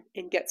and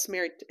gets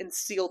married and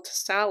sealed to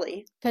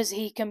Sally. Because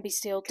he can be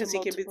sealed to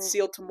multiple. Because he can be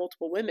sealed to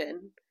multiple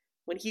women.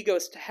 When he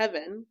goes to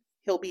heaven,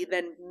 he'll be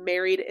then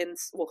married and,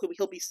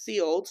 he'll be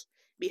sealed,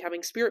 be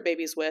having spirit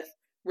babies with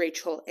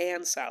Rachel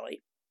and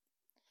Sally.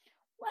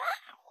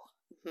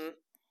 Wow.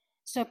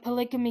 So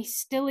polygamy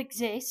still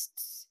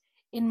exists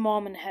in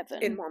Mormon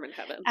heaven. In Mormon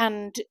heaven.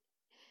 And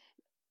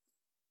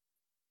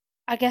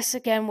I guess,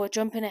 again, we're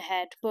jumping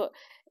ahead, but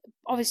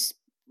obviously,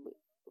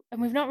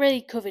 and we've not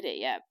really covered it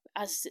yet,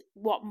 as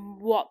what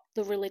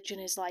the religion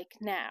is like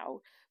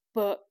now,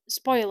 but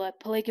spoiler,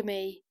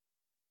 polygamy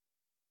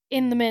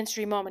in the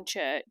mainstream Mormon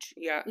church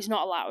is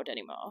not allowed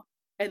anymore.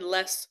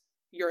 Unless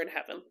you're in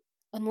heaven.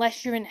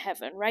 Unless you're in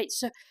heaven, right?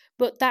 So,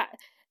 but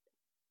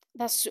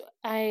that's,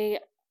 I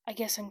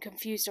guess I'm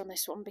confused on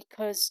this one,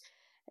 because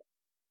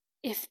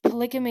if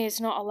polygamy is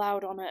not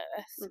allowed on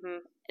earth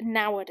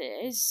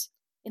nowadays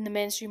in the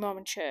mainstream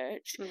Mormon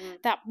church,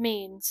 that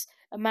means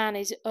a man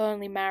is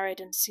only married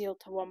and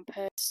sealed to one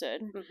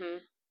person,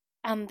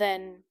 and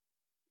then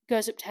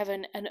goes up to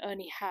heaven and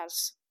only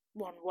has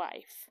one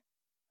wife.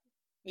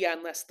 Yeah,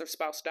 unless their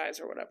spouse dies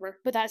or whatever.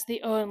 But that's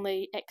the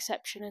only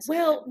exception, isn't it?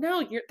 Well,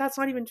 no, that's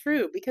not even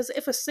true, because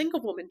if a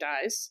single woman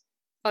dies,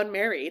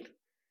 unmarried,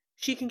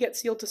 she can get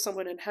sealed to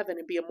someone in heaven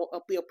and be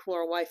a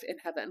plural wife in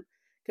heaven,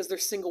 because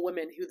there's single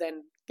women who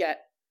then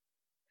get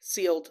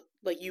sealed.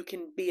 Like, you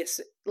can be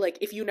like,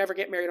 if you never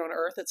get married on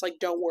earth, it's like,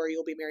 don't worry,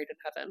 you'll be married in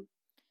heaven.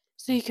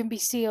 So you can be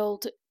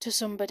sealed to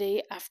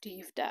somebody after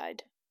you've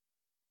died.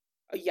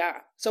 Yeah.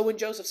 So when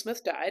Joseph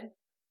Smith died,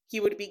 he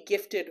would be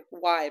gifted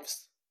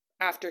wives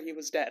after he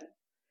was dead.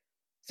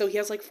 So he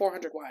has like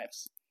 400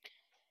 wives.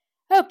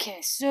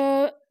 Okay,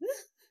 so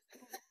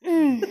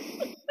this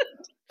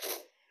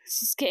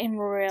is getting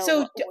real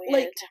weird.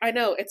 Like, I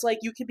know, it's like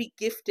you can be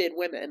gifted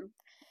women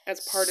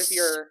as part of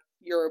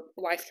your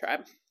wife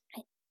tribe.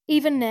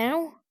 Even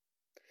now?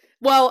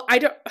 Well, I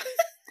don't.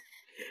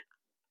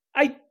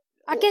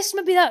 I guess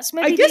maybe that's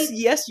maybe. I guess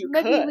yes, you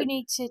maybe could. We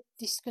need to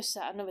discuss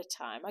that another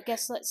time. I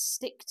guess let's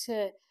stick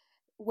to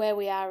where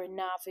we are in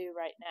Nauvoo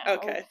right now.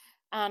 Okay.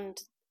 And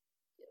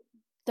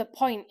the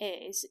point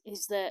is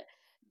that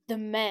the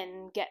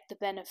men get the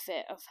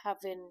benefit of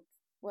having,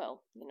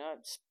 well,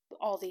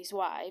 all these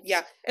wives.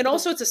 Yeah, and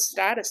also it's a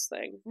status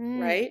thing,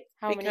 right?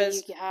 How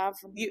many you have?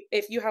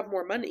 If you have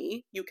more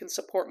money, you can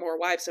support more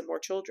wives and more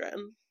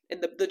children,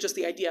 and just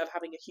the idea of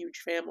having a huge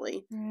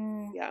family.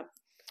 Yeah.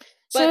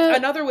 But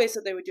another ways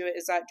that they would do it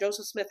is that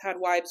Joseph Smith had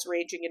wives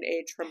ranging in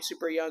age from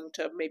super young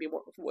to maybe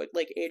more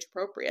like age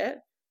appropriate,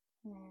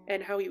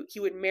 and how he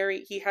would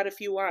marry. He had a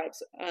few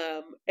wives,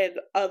 and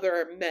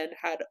other men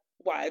had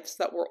wives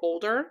that were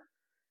older,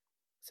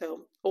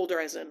 so older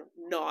as in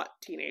not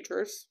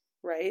teenagers,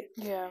 right?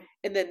 Yeah.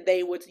 And then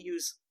they would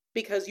use,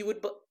 because you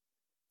would,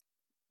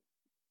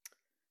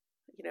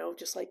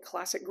 just like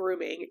classic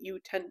grooming, you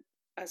tend,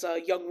 as a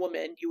young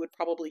woman, you would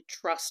probably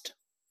trust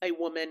a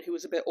woman who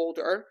was a bit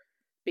older.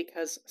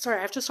 Because, sorry,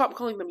 I have to stop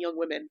calling them young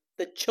women.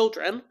 The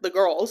children, the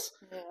girls,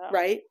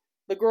 right?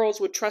 The girls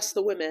would trust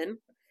the women,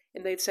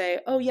 and they'd say,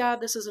 oh yeah,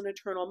 this is an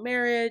eternal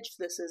marriage.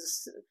 This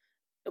is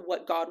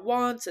what God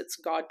wants. It's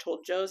God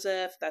told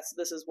Joseph.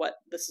 This is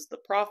the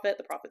prophet.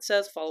 The prophet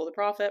says, follow the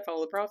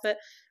prophet,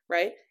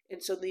 right?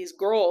 And so these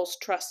girls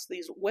trust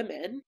these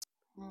women.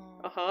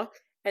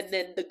 And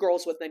then the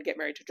girls would then get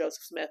married to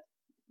Joseph Smith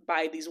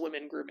by these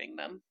women grooming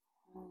them.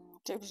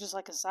 It was just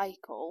like a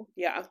cycle.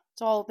 Yeah.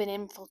 It's all been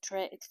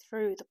infiltrated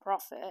through the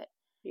prophet.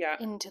 Yeah.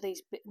 Into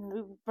these,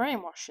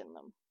 brainwashing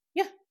them.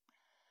 Yeah.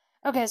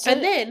 Okay, so...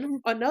 And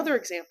then, another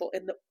example,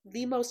 and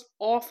the most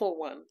awful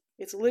one,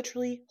 it's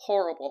literally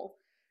horrible.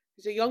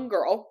 There's a young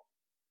girl.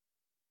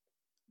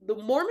 The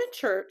Mormon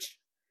church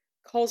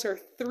calls her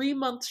 3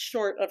 months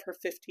short of her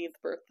 15th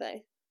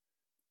birthday.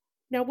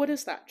 Now, what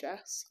is that,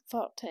 Jess?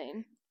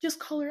 14. Just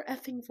call her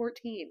effing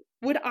 14.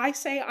 Would I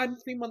say I'm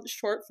 3 months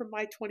short from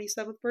my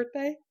 27th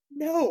birthday?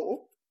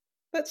 No.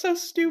 That's so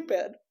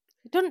stupid.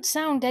 It doesn't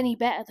sound any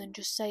better than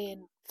just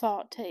saying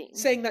 14.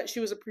 Saying that she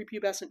was a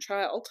prepubescent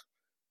child.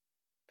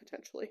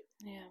 Potentially.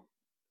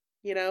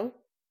 Yeah.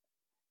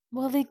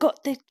 Well, they've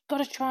got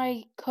to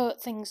try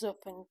coat things up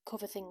and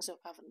cover things up,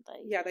 haven't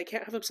they? Yeah, they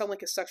can't have him sound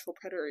like a sexual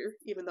predator,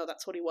 even though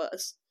that's what he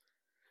was.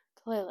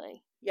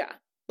 Clearly. Yeah.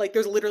 Like,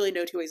 there's literally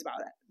no two ways about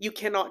it. You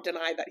cannot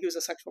deny that he was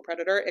a sexual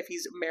predator if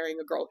he's marrying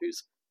a girl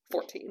who's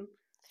 14.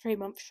 3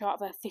 months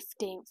short of her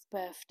 15th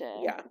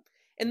birthday. Yeah.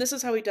 And this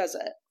is how he does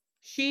it.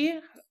 She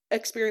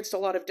experienced a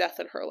lot of death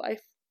in her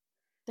life.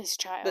 This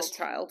child.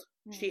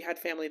 Mm-hmm. She had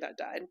family that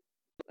died.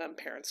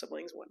 Parents,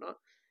 siblings, whatnot.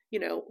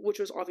 Which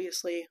was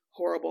obviously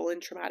horrible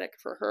and traumatic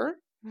for her.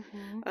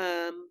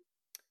 Mm-hmm.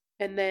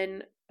 And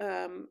then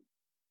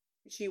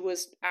she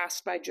was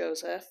asked by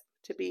Joseph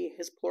to be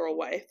his plural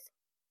wife.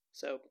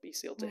 So be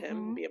sealed to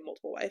him, be a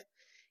multiple wife.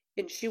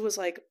 And she was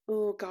like,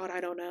 oh God,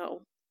 I don't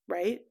know.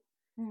 Right?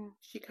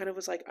 She kind of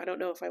was like, I don't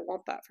know if I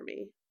want that for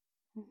me.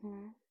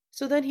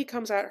 So then he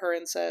comes at her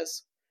and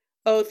says,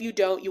 oh, if you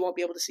don't, you won't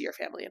be able to see your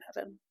family in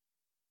heaven.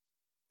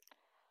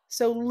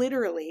 So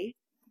literally,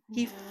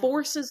 he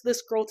forces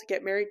this girl to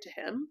get married to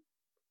him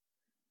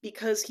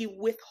because he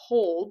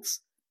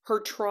withholds her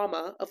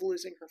trauma of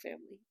losing her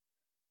family.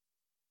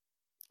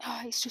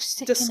 Oh, it's just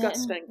sickening.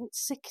 Disgusting.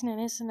 It's sickening,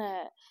 isn't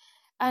it?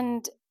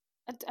 And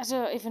I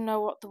don't even know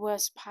what the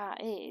worst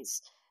part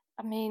is.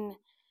 I mean,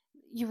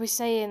 you were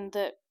saying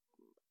that,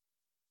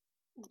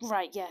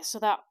 right, yeah, so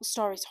that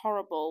story's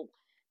horrible,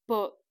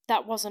 but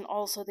that wasn't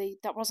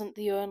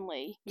the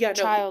only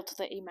child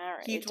that he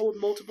married. He told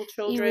multiple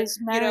children. He was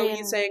marrying...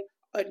 he's saying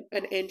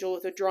an angel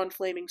with a drawn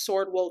flaming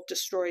sword will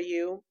destroy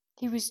you.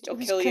 He'll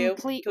kill you,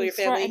 kill your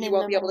family, you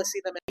won't be able to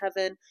see them in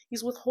heaven.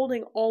 He's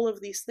withholding all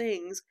of these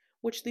things,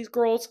 which these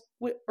girls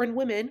and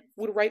women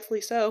would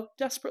rightfully so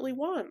desperately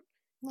want.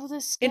 Well,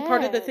 they're scared. And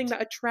part of the thing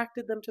that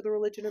attracted them to the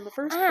religion in the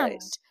first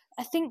place.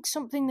 I think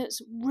something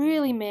that's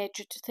really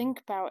major to think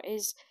about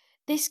is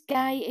this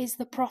guy is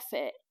the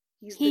prophet.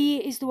 He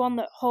is the one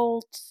that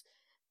holds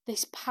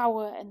this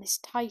power and this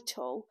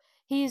title.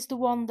 He is the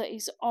one that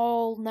is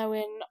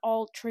all-knowing,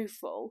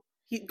 all-truthful.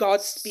 God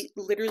is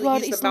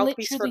the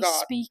mouthpiece for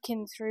God.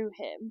 Speaking through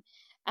him.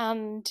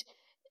 And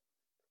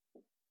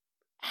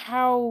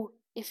how,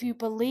 if you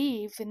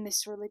believe in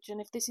this religion,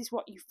 if this is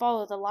what you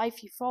follow, the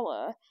life you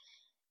follow,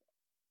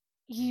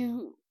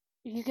 you're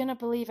gonna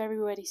believe every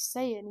word he's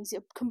saying. He's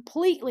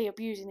completely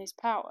abusing his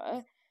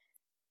power.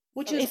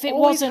 Which is If it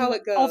always how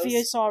wasn't it goes.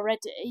 obvious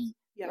already,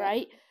 Yeah.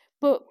 right?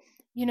 But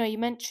you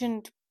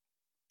mentioned,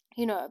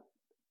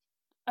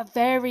 a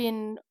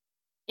varying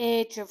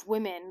age of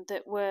women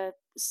that were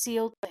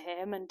sealed to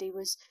him, and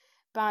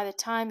by the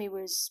time he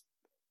was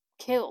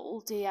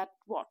killed, he had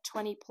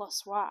 20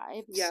 plus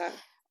wives, Yeah.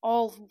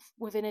 all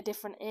within a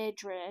different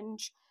age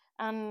range,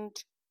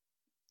 and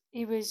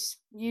he was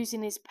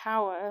using his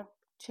power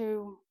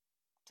to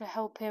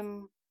help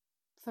him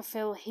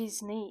fulfill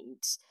his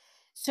needs.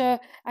 So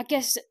I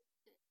guess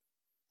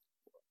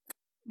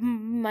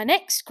my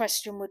next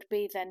question would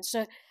be then,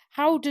 so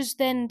how does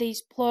then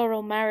these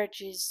plural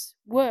marriages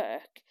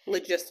work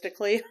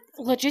Logistically.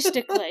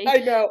 logistically? I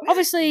know.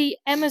 Obviously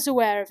Emma's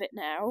aware of it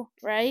now,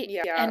 right?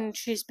 Yeah. And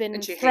she's been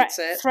And she hates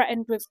it.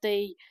 threatened with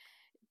the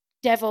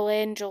devil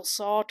angel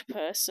sword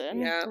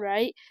person, Yeah.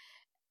 right?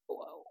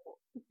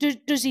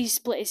 Does he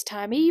split his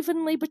time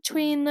evenly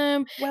between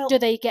them? Well, Do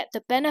they get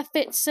the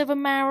benefits of a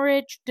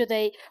marriage?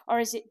 Or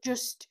is it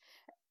just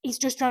he's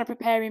just trying to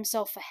prepare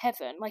himself for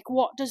heaven? Like,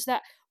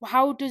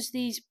 how does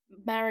these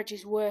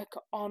marriages work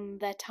on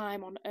their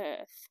time on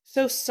earth?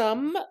 so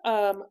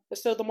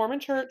the Mormon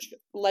Church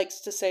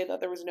likes to say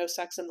that there was no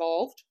sex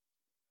involved.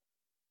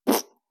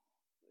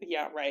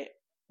 Yeah, right.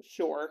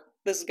 Sure.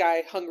 This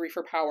guy, hungry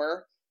for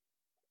power,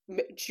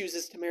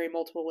 chooses to marry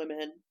multiple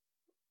women,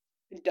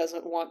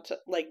 doesn't want to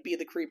be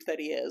the creep that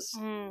he is,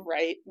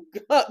 right?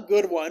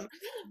 Good one.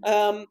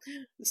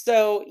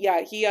 So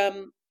yeah, he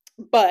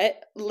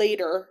but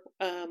later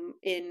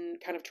in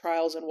kind of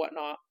trials and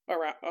whatnot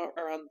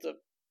around the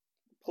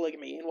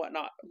polygamy and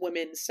whatnot,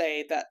 women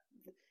say that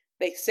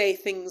they say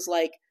things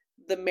like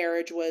the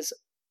marriage was,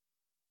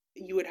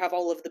 you would have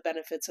all of the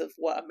benefits of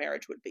what a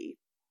marriage would be,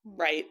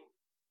 right?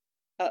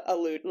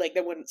 Allude, like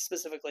they wouldn't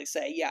specifically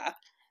say, yeah,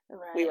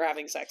 Right. we were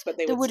having sex, but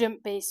they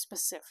wouldn't be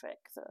specific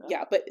though.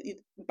 Yeah, but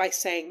by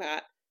saying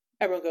that,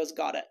 everyone goes,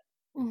 got it,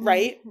 Mm-hmm,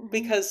 right? mm-hmm.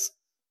 Because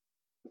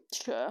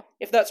sure,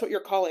 if that's what you're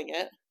calling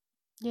it,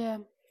 yeah.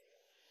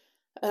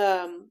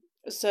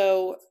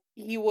 So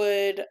he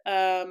would,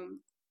 well,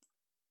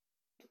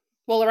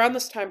 around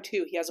this time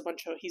too,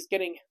 he's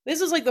getting,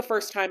 this is like the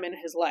first time in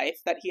his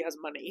life that he has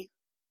money,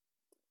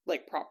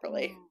 like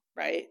properly,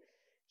 right?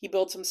 He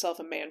builds himself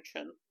a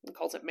mansion and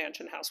calls it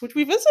Mansion House, which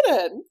we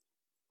visited.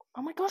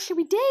 Oh my gosh,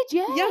 we did,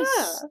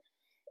 yes.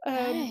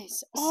 Yeah.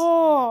 Nice.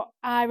 Oh,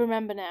 I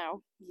remember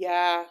now.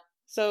 Yeah.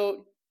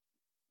 So,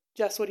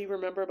 Jess, what do you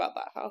remember about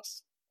that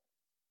house?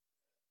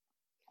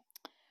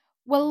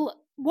 Well,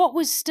 what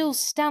was still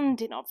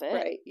standing of it,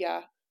 Right,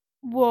 yeah.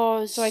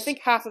 was... So I think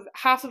half of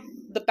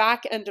the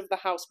back end of the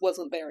house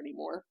wasn't there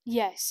anymore.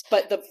 Yes.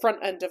 But the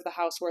front end of the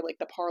house where like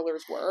the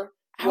parlors was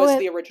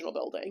the original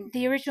building.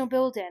 The original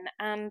building,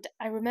 and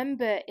I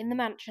remember in the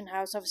mansion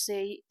house,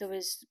 obviously there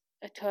was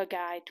a tour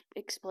guide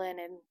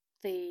explaining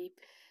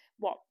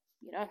what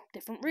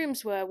different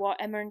rooms were, what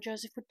Emma and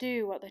Joseph would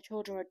do, what their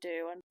children would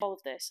do, and all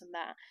of this and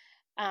that.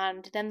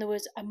 And then there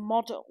was a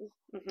model.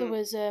 Mm-hmm. There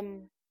was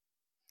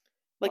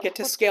like a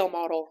to scale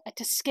model. A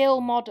to scale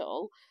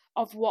model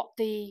of what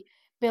the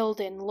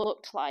building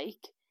looked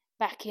like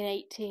back in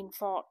 1840s,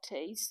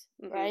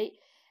 mm-hmm. right?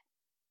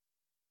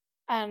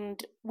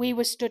 And we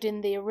were stood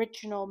in the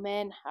original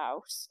main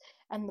house,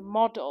 and the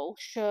model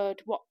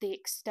showed what the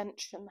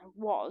extension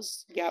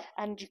was. Yep.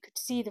 And you could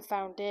see the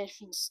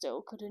foundation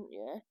still, couldn't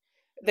you?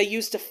 They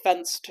used a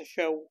fence to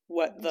show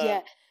what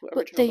the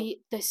original... But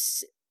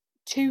this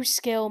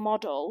to-scale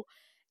model,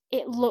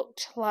 it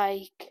looked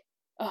like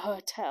a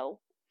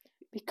hotel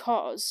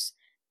because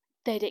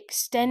they'd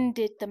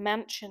extended the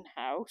mansion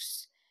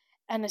house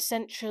and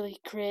essentially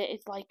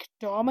created like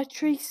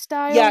dormitory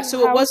style. Yeah,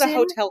 so housing. It was a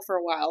hotel for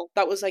a while.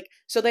 That was like,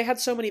 so they had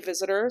so many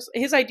visitors.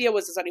 His idea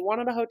was that he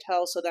wanted a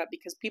hotel so that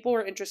because people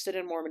were interested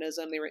in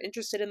Mormonism, they were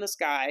interested in this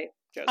guy,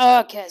 Joseph. Oh,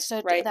 okay,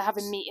 so right? They're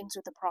having meetings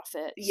with the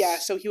prophets. Yeah,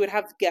 so he would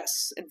have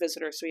guests and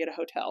visitors, so he had a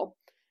hotel.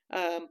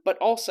 But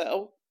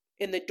also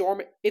in the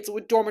it's a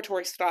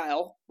dormitory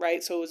style,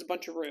 right? So it was a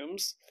bunch of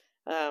rooms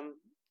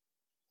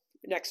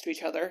next to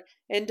each other.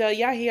 And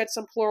yeah, he had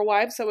some plural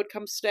wives that would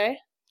come stay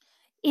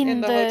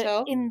in the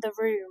hotel. In the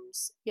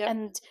rooms. Yep.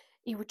 And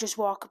he would just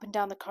walk up and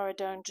down the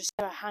corridor and just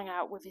go hang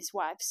out with his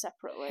wife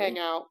separately. Hang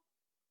out.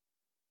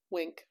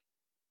 Wink.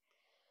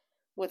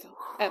 With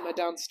Emma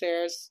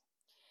downstairs.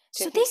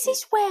 So this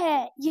is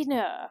where,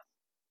 it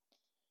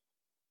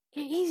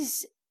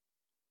is...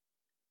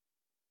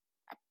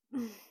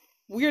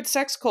 weird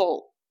sex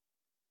cult.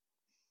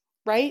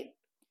 Right?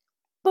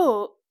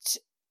 But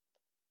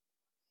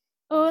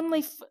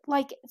only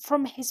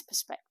from his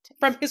perspective.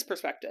 From his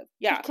perspective,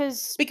 yeah.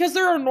 Because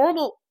there are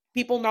normal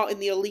people not in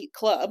the elite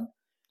club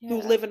who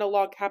live in a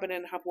log cabin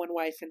and have one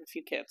wife and a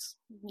few kids,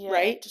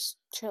 right? Just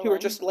chilling. Who are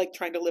just like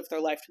trying to live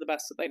their life to the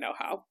best that they know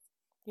how.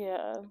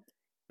 Yeah.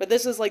 But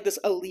this is like this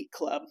elite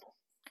club.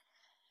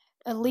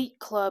 Elite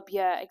club,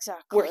 yeah,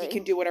 exactly. Where he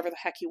can do whatever the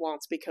heck he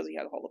wants because he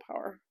has all the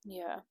power.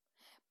 Yeah.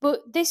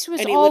 But this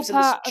was And he all lives in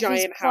this part of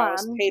his giant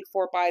house plan. paid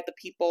for by the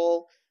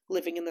people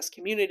living in this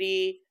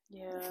community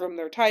Yeah. from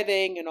their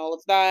tithing and all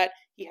of that.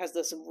 He has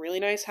this really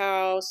nice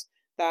house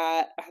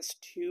that has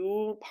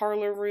 2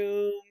 parlor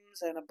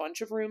rooms and a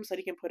bunch of rooms that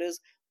he can put his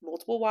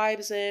multiple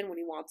wives in when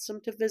he wants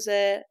them to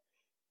visit.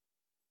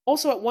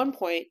 Also, at one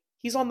point,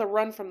 he's on the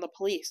run from the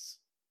police.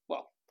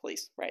 Well,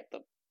 police, right?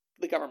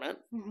 The government,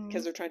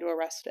 because they're trying to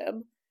arrest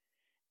him.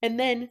 And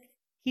then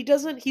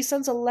he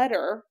sends a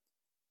letter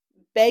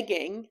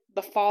begging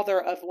the father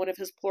of one of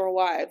his plural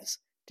wives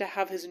to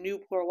have his new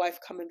plural wife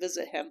come and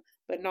visit him,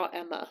 but not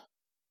Emma,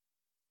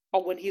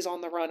 when he's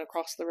on the run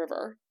across the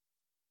river.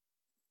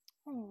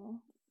 Oh.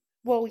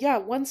 Well, yeah,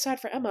 one, sad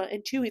for Emma,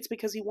 and 2, it's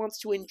because he wants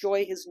to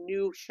enjoy his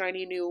new,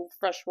 shiny, new,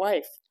 fresh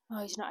wife.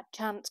 Oh, he's not a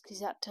chance because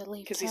he had to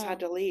leave Because town. he's had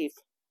to leave.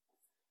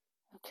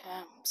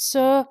 Okay.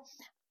 So,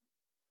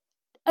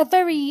 a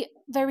very,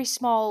 very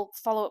small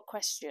follow-up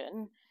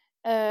question.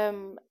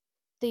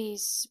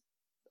 These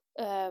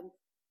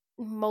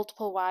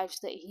multiple wives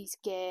that he's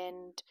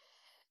gained,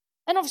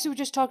 and obviously we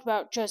just talked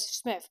about Joseph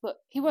Smith, but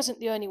he wasn't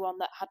the only one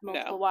that had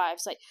multiple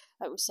wives. Like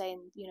we're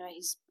saying,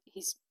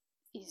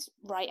 his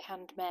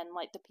right-hand men,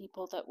 like the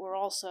people that were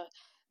also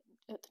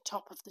at the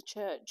top of the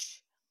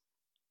church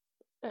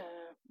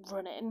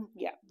running,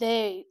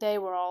 they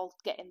were all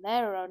getting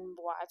their own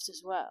wives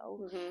as well.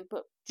 Mm-hmm.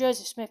 But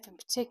Joseph Smith in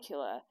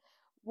particular,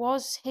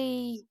 was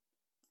he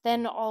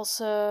then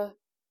also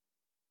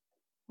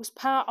was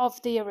part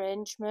of the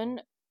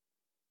arrangement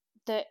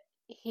that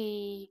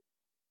he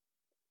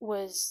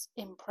was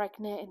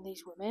impregnating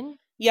these women?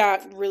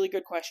 Yeah, really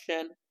good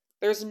question.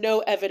 There's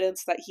no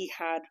evidence that he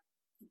had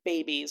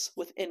babies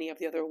with any of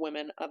the other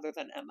women other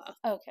than Emma.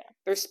 Okay.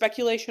 There's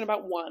speculation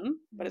about one,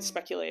 but it's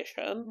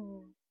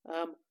speculation.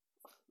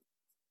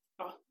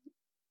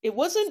 It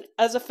wasn't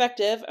as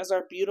effective as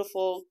our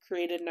beautiful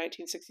created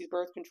 1960s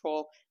birth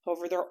control.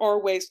 However, there are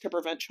ways to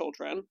prevent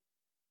children.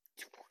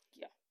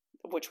 Yeah,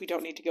 which we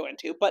don't need to go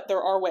into, but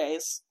there are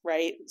ways,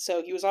 right?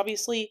 So he was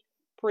obviously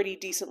pretty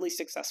decently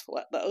successful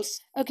at those.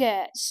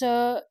 Okay,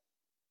 so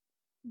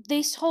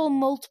this whole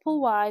multiple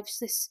wives,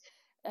 this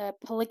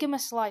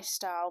polygamous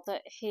lifestyle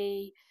that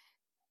he,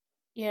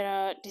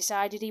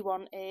 decided he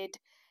wanted,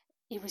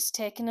 he was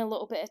taking a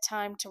little bit of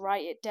time to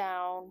write it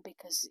down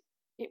because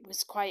it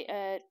was quite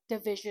a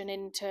division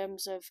in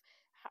terms of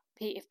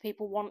if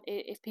people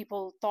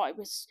thought it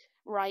was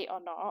right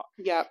or not.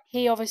 Yeah.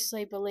 He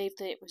obviously believed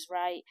that it was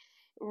right.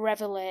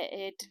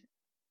 Revelated,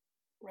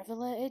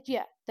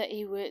 yeah,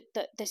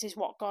 that this is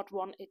what God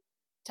wanted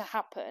to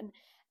happen,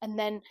 and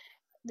then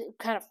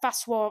kind of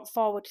fast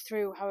forward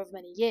through however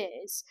many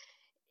years,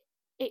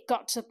 it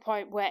got to the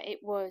point where it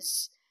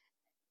was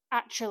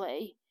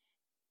actually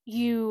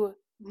you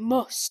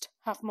must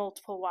have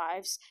multiple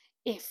wives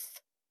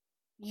if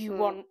you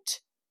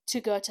want to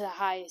go to the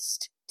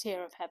highest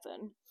tier of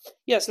heaven.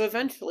 Yeah, so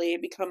eventually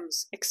it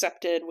becomes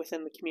accepted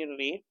within the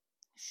community.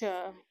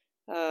 Sure.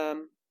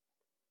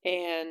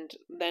 And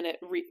then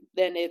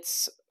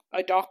it's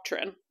a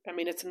doctrine. I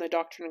mean, it's in the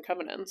Doctrine and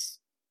Covenants.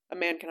 A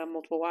man can have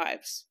multiple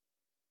wives.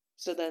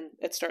 So then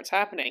it starts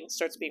happening. It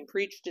starts being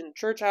preached in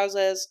church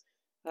houses.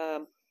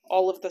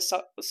 All of the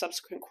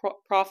subsequent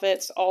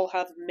prophets all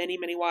have many,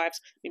 many wives.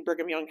 I mean,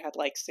 Brigham Young had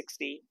like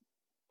 60.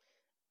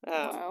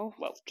 Wow.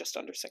 Well, just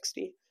under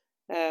 60.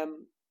 But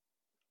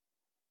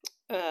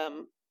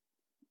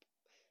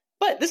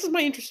this is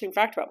my interesting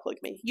fact about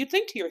polygamy. You'd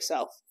think to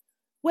yourself,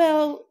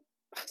 well,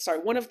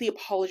 one of the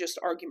apologist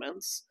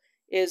arguments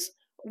is,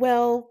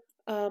 well,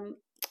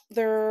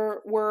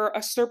 there were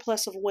a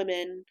surplus of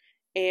women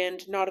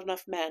and not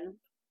enough men,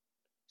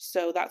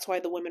 so that's why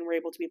the women were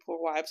able to be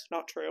plural wives.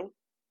 Not true.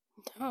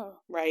 Oh.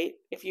 Right?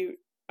 If you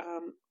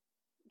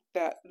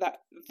that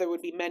there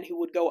would be men who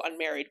would go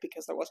unmarried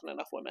because there wasn't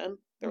enough women.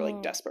 They were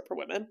like desperate for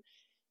women.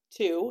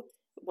 2,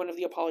 one of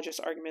the apologist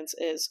arguments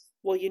is,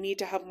 well, you need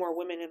to have more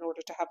women in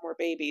order to have more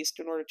babies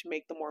in order to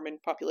make the Mormon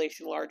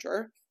population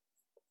larger.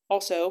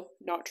 Also,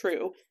 not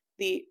true.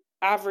 The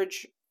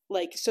average,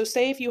 so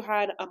say if you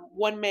had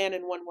one man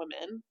and one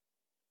woman,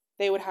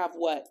 they would have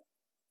what?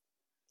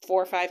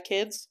 4 or 5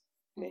 kids,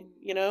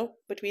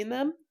 between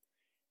them.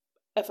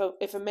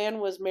 If a man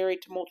was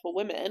married to multiple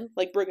women,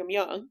 like Brigham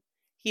Young,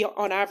 he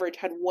on average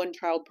had 1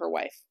 child per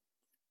wife.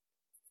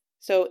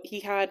 So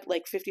he had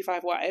like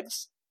 55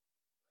 wives,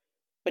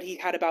 but he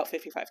had about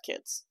 55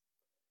 kids.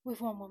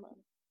 With one woman?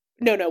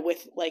 No,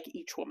 with like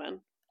each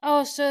woman.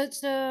 Oh, so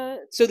it's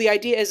So the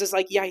idea is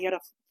like, yeah, he had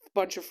a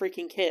bunch of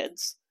freaking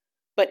kids,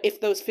 but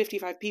if those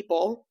 55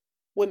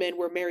 women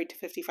were married to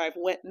 55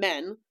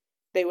 men,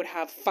 they would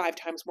have 5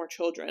 times more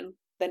children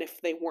than if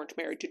they weren't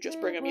married to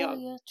just Brigham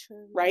Young. Yeah,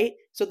 true. Right?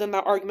 So then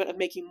that argument of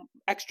making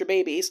extra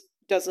babies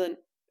doesn't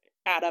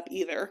add up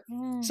either.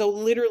 So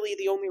literally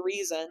the only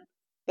reason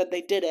that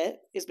they did it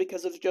is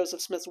because of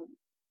Joseph Smith's.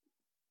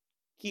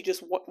 He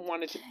just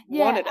wanted it.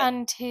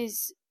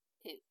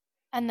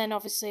 And then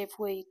obviously if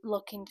we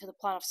look into the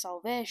plan of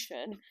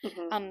salvation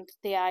Mm-hmm. and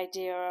the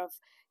idea of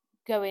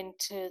going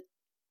to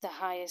the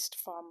highest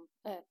form,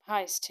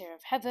 highest tier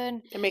of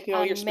heaven, And making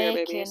all your spirit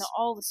making babies.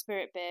 all the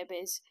spirit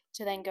babies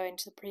to then go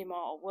into the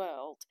premortal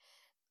world,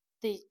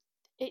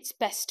 it's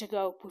best to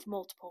go with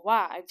multiple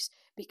wives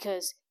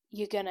because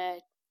you're gonna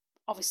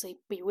obviously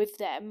be with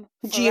them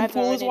Gene forever.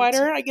 pool is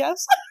wider, I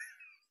guess.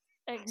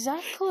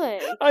 Exactly.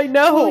 I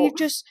know. Well,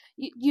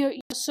 your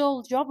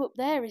sole job up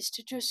there is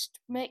to just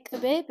make the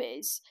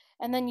babies,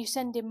 and then you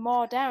send him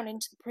more down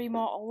into the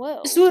premortal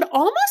world. So it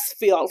almost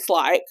feels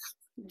like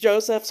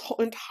Joseph's whole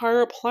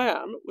entire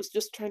plan was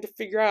just trying to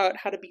figure out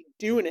how to be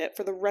doing it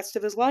for the rest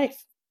of his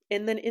life,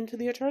 and then into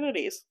the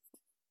eternities,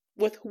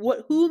 with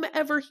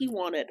whomever he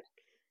wanted.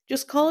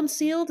 Just call him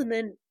sealed, and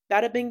then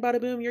bada bing, bada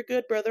boom, you're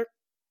good, brother.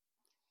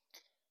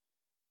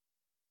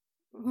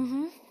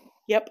 Mm-hmm.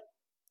 Yep.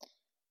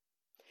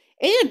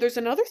 And there's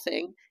another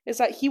thing, is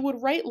that he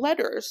would write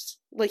letters.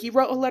 Like, he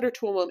wrote a letter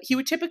to a woman. He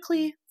would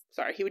typically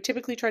try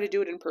to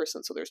do it in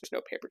person, so there's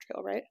no paper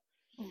trail, right?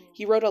 Mm.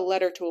 He wrote a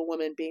letter to a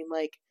woman being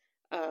like,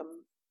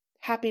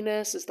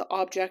 happiness is the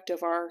object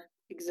of our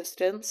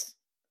existence,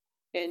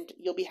 and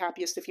you'll be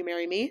happiest if you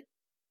marry me.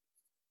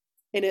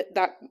 And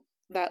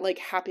that like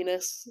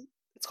happiness,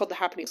 it's called the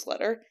happiness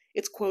letter.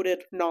 It's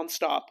quoted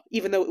nonstop,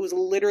 even though it was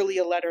literally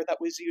a letter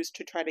that was used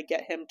to try to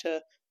get him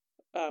to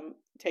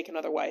take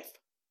another wife.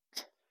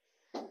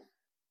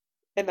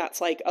 And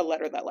that's like a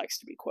letter that likes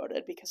to be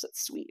quoted because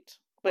it's sweet.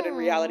 But in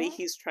reality,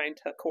 he's trying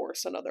to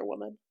coerce another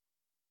woman.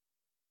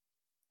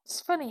 It's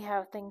funny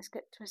how things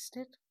get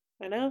twisted.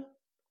 I know.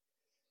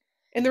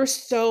 And there's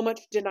so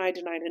much deny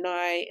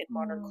in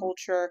modern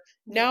culture.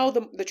 Now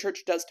the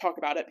church does talk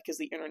about it because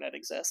the internet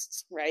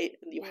exists, right?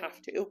 And you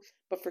have to.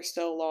 But for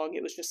so long,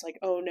 it was just like,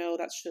 oh no,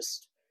 that's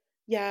just,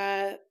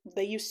 yeah,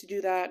 they used to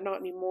do that, not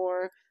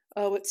anymore.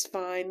 Oh, it's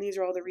fine. These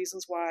are all the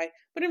reasons why.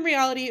 But in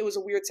reality, it was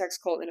a weird sex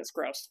cult and it's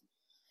gross.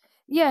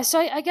 Yeah, so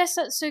I guess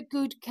that's a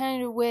good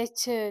kind of way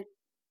to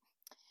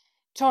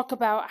talk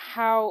about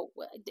how,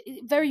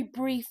 very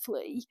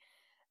briefly,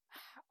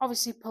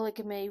 obviously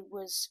polygamy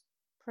was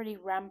pretty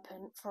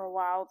rampant for a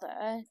while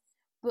there,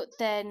 but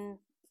then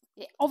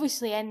it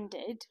obviously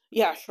ended.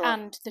 Yeah, sure.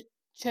 And the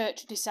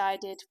church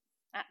decided,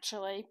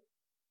 actually,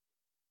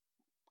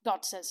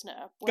 God says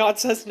no. God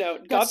says no.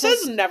 God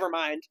says never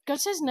mind. God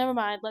says never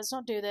mind, let's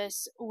not do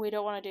this, we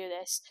don't want to do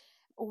this.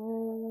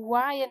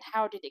 Why and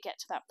how did it get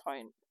to that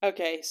point?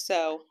 Okay,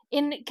 so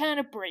in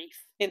kind of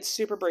brief. In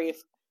super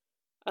brief.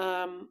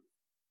 The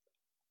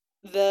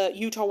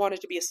Utah wanted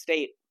to be a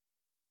state.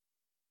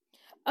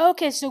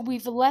 Okay, so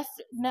we've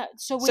left. No,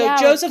 so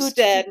Joseph's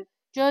dead.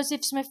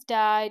 Joseph Smith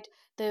died.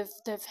 They've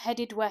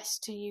headed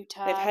west to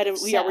Utah.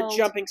 We're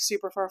jumping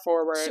super far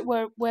forward.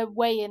 So we're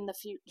way in the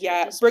future.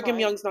 Yeah, Brigham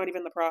Young's not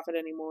even the prophet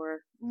anymore.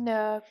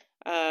 No.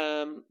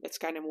 It's a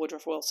guy named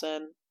Woodruff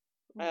Wilson.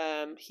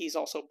 He's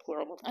also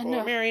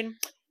multiple married.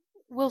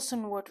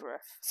 Wilson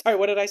Woodruff. Sorry,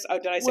 what did I say? Oh,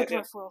 did I say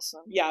Woodruff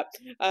Wilson. Yeah.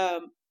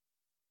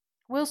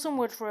 Wilson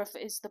Woodruff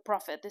is the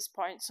prophet at this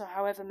point, so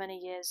however many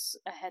years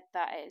ahead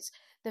that is.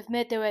 They've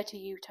made their way to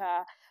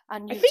Utah,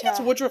 and Utah... I think it's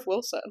Woodruff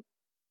Wilson.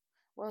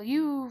 Well,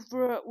 you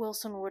wrote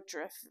Wilson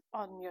Woodruff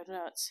on your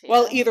notes here.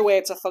 Well, either way,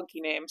 it's a funky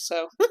name,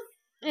 so...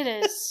 It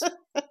is.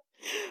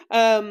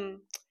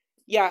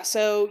 Yeah,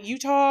 so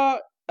Utah...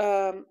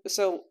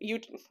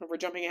 we're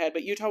jumping ahead,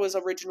 but Utah was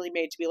originally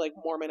made to be, like,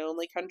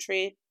 Mormon-only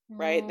country,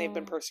 right? They've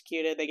been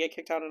persecuted, they get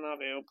kicked out of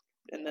Nauvoo,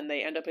 and then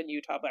they end up in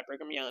Utah by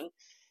Brigham Young.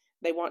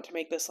 They want to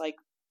make this, like,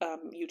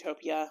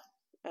 utopia.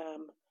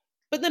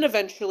 But then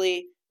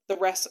eventually,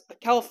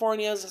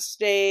 California is a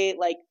state,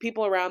 like,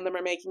 people around them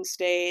are making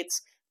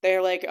states.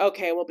 They're like,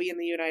 okay, we'll be in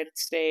the United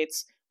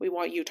States. We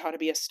want Utah to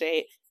be a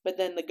state. But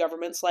then the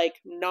government's like,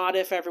 not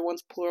if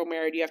everyone's plural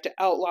married. You have to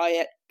outlaw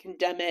it,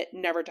 condemn it,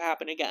 never to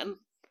happen again.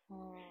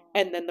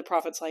 And then the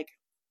prophet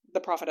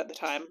at the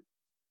time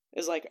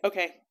is like,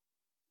 okay.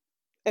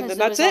 And then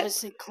that's it.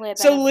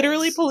 So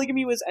literally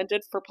polygamy was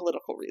ended for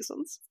political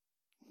reasons.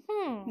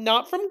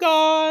 Not from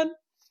God.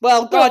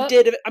 Well, God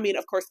did. I mean,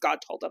 of course, God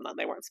told them that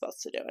they weren't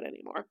supposed to do it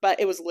anymore. But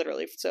it was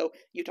literally so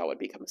Utah would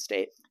become a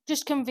state.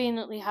 Just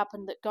conveniently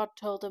happened that God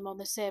told them on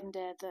the same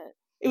day that...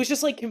 It was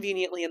just, like,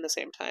 conveniently in the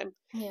same time.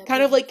 Yeah,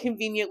 kind of like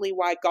conveniently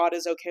why God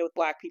is okay with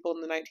black people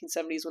in the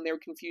 1970s when they were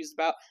confused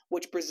about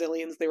which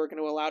Brazilians they were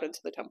going to allow into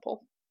the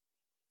temple.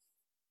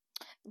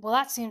 Well,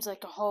 that seems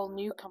like a whole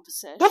new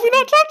conversation. Have we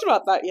not talked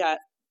about that yet?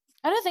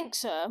 I don't think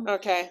so.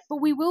 Okay.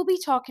 But we will be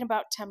talking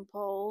about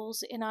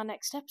temples in our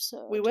next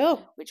episode. We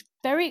will. Which I'm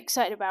very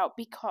excited about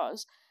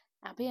because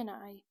Abby and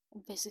I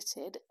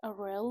visited a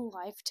real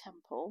life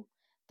temple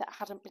that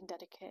hadn't been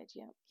dedicated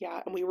yet.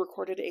 Yeah, and we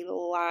recorded a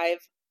live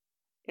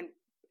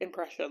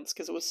impressions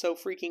because it was so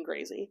freaking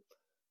crazy.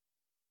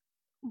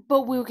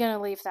 But we're going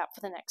to leave that for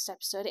the next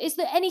episode. Is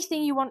there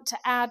anything you want to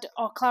add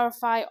or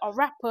clarify or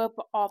wrap up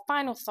or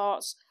final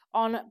thoughts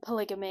on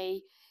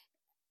polygamy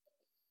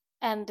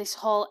and this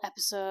whole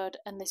episode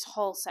and this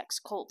whole sex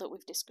cult that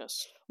we've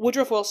discussed?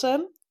 Woodruff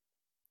Wilson.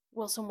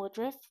 Wilson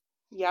Woodruff.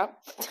 Yeah.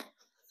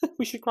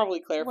 We should probably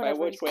clarify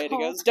which way it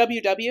goes.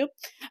 WW.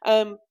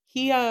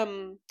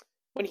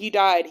 When he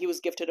died, he was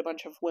gifted a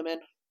bunch of women.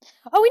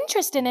 Oh,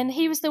 interesting. And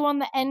he was the one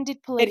that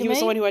ended polygamy? And he was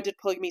the one who ended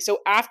polygamy. So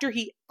after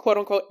he,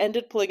 quote-unquote,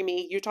 ended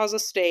polygamy, Utah's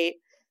estate,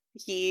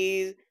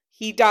 he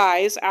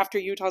dies after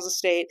Utah's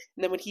estate,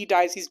 and then when he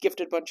dies, he's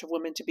gifted a bunch of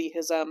women to be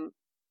his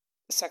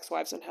sex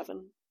wives in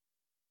heaven.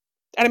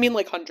 And I mean,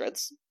 like,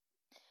 hundreds.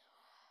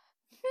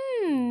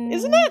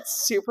 Isn't that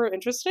super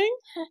interesting?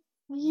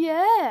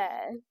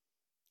 Yeah.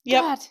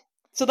 Yep. God.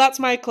 So that's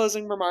my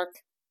closing remark.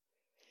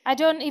 I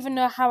don't even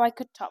know how I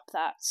could top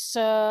that.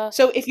 So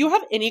if you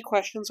have any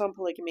questions on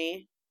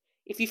polygamy,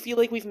 if you feel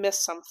like we've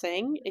missed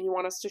something and you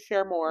want us to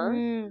share more,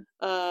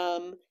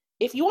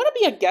 if you want to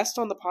be a guest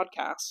on the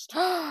podcast,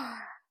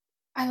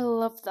 I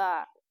love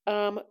that.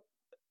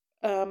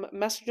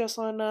 Message us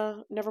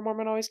on Never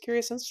Mormon Always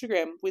Curious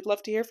Instagram. We'd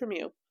love to hear from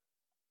you.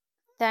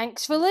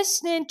 Thanks for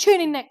listening. Tune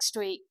in next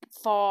week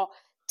for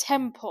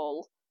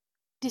temple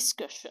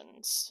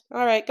discussions.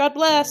 All right. God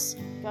bless.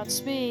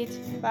 Godspeed.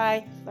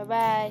 Bye.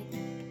 Bye-bye.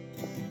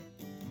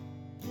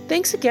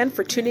 Thanks again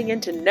for tuning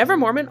in to Never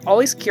Mormon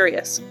Always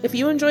Curious. If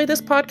you enjoy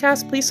this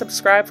podcast, please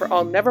subscribe for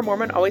all Never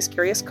Mormon Always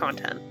Curious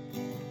content.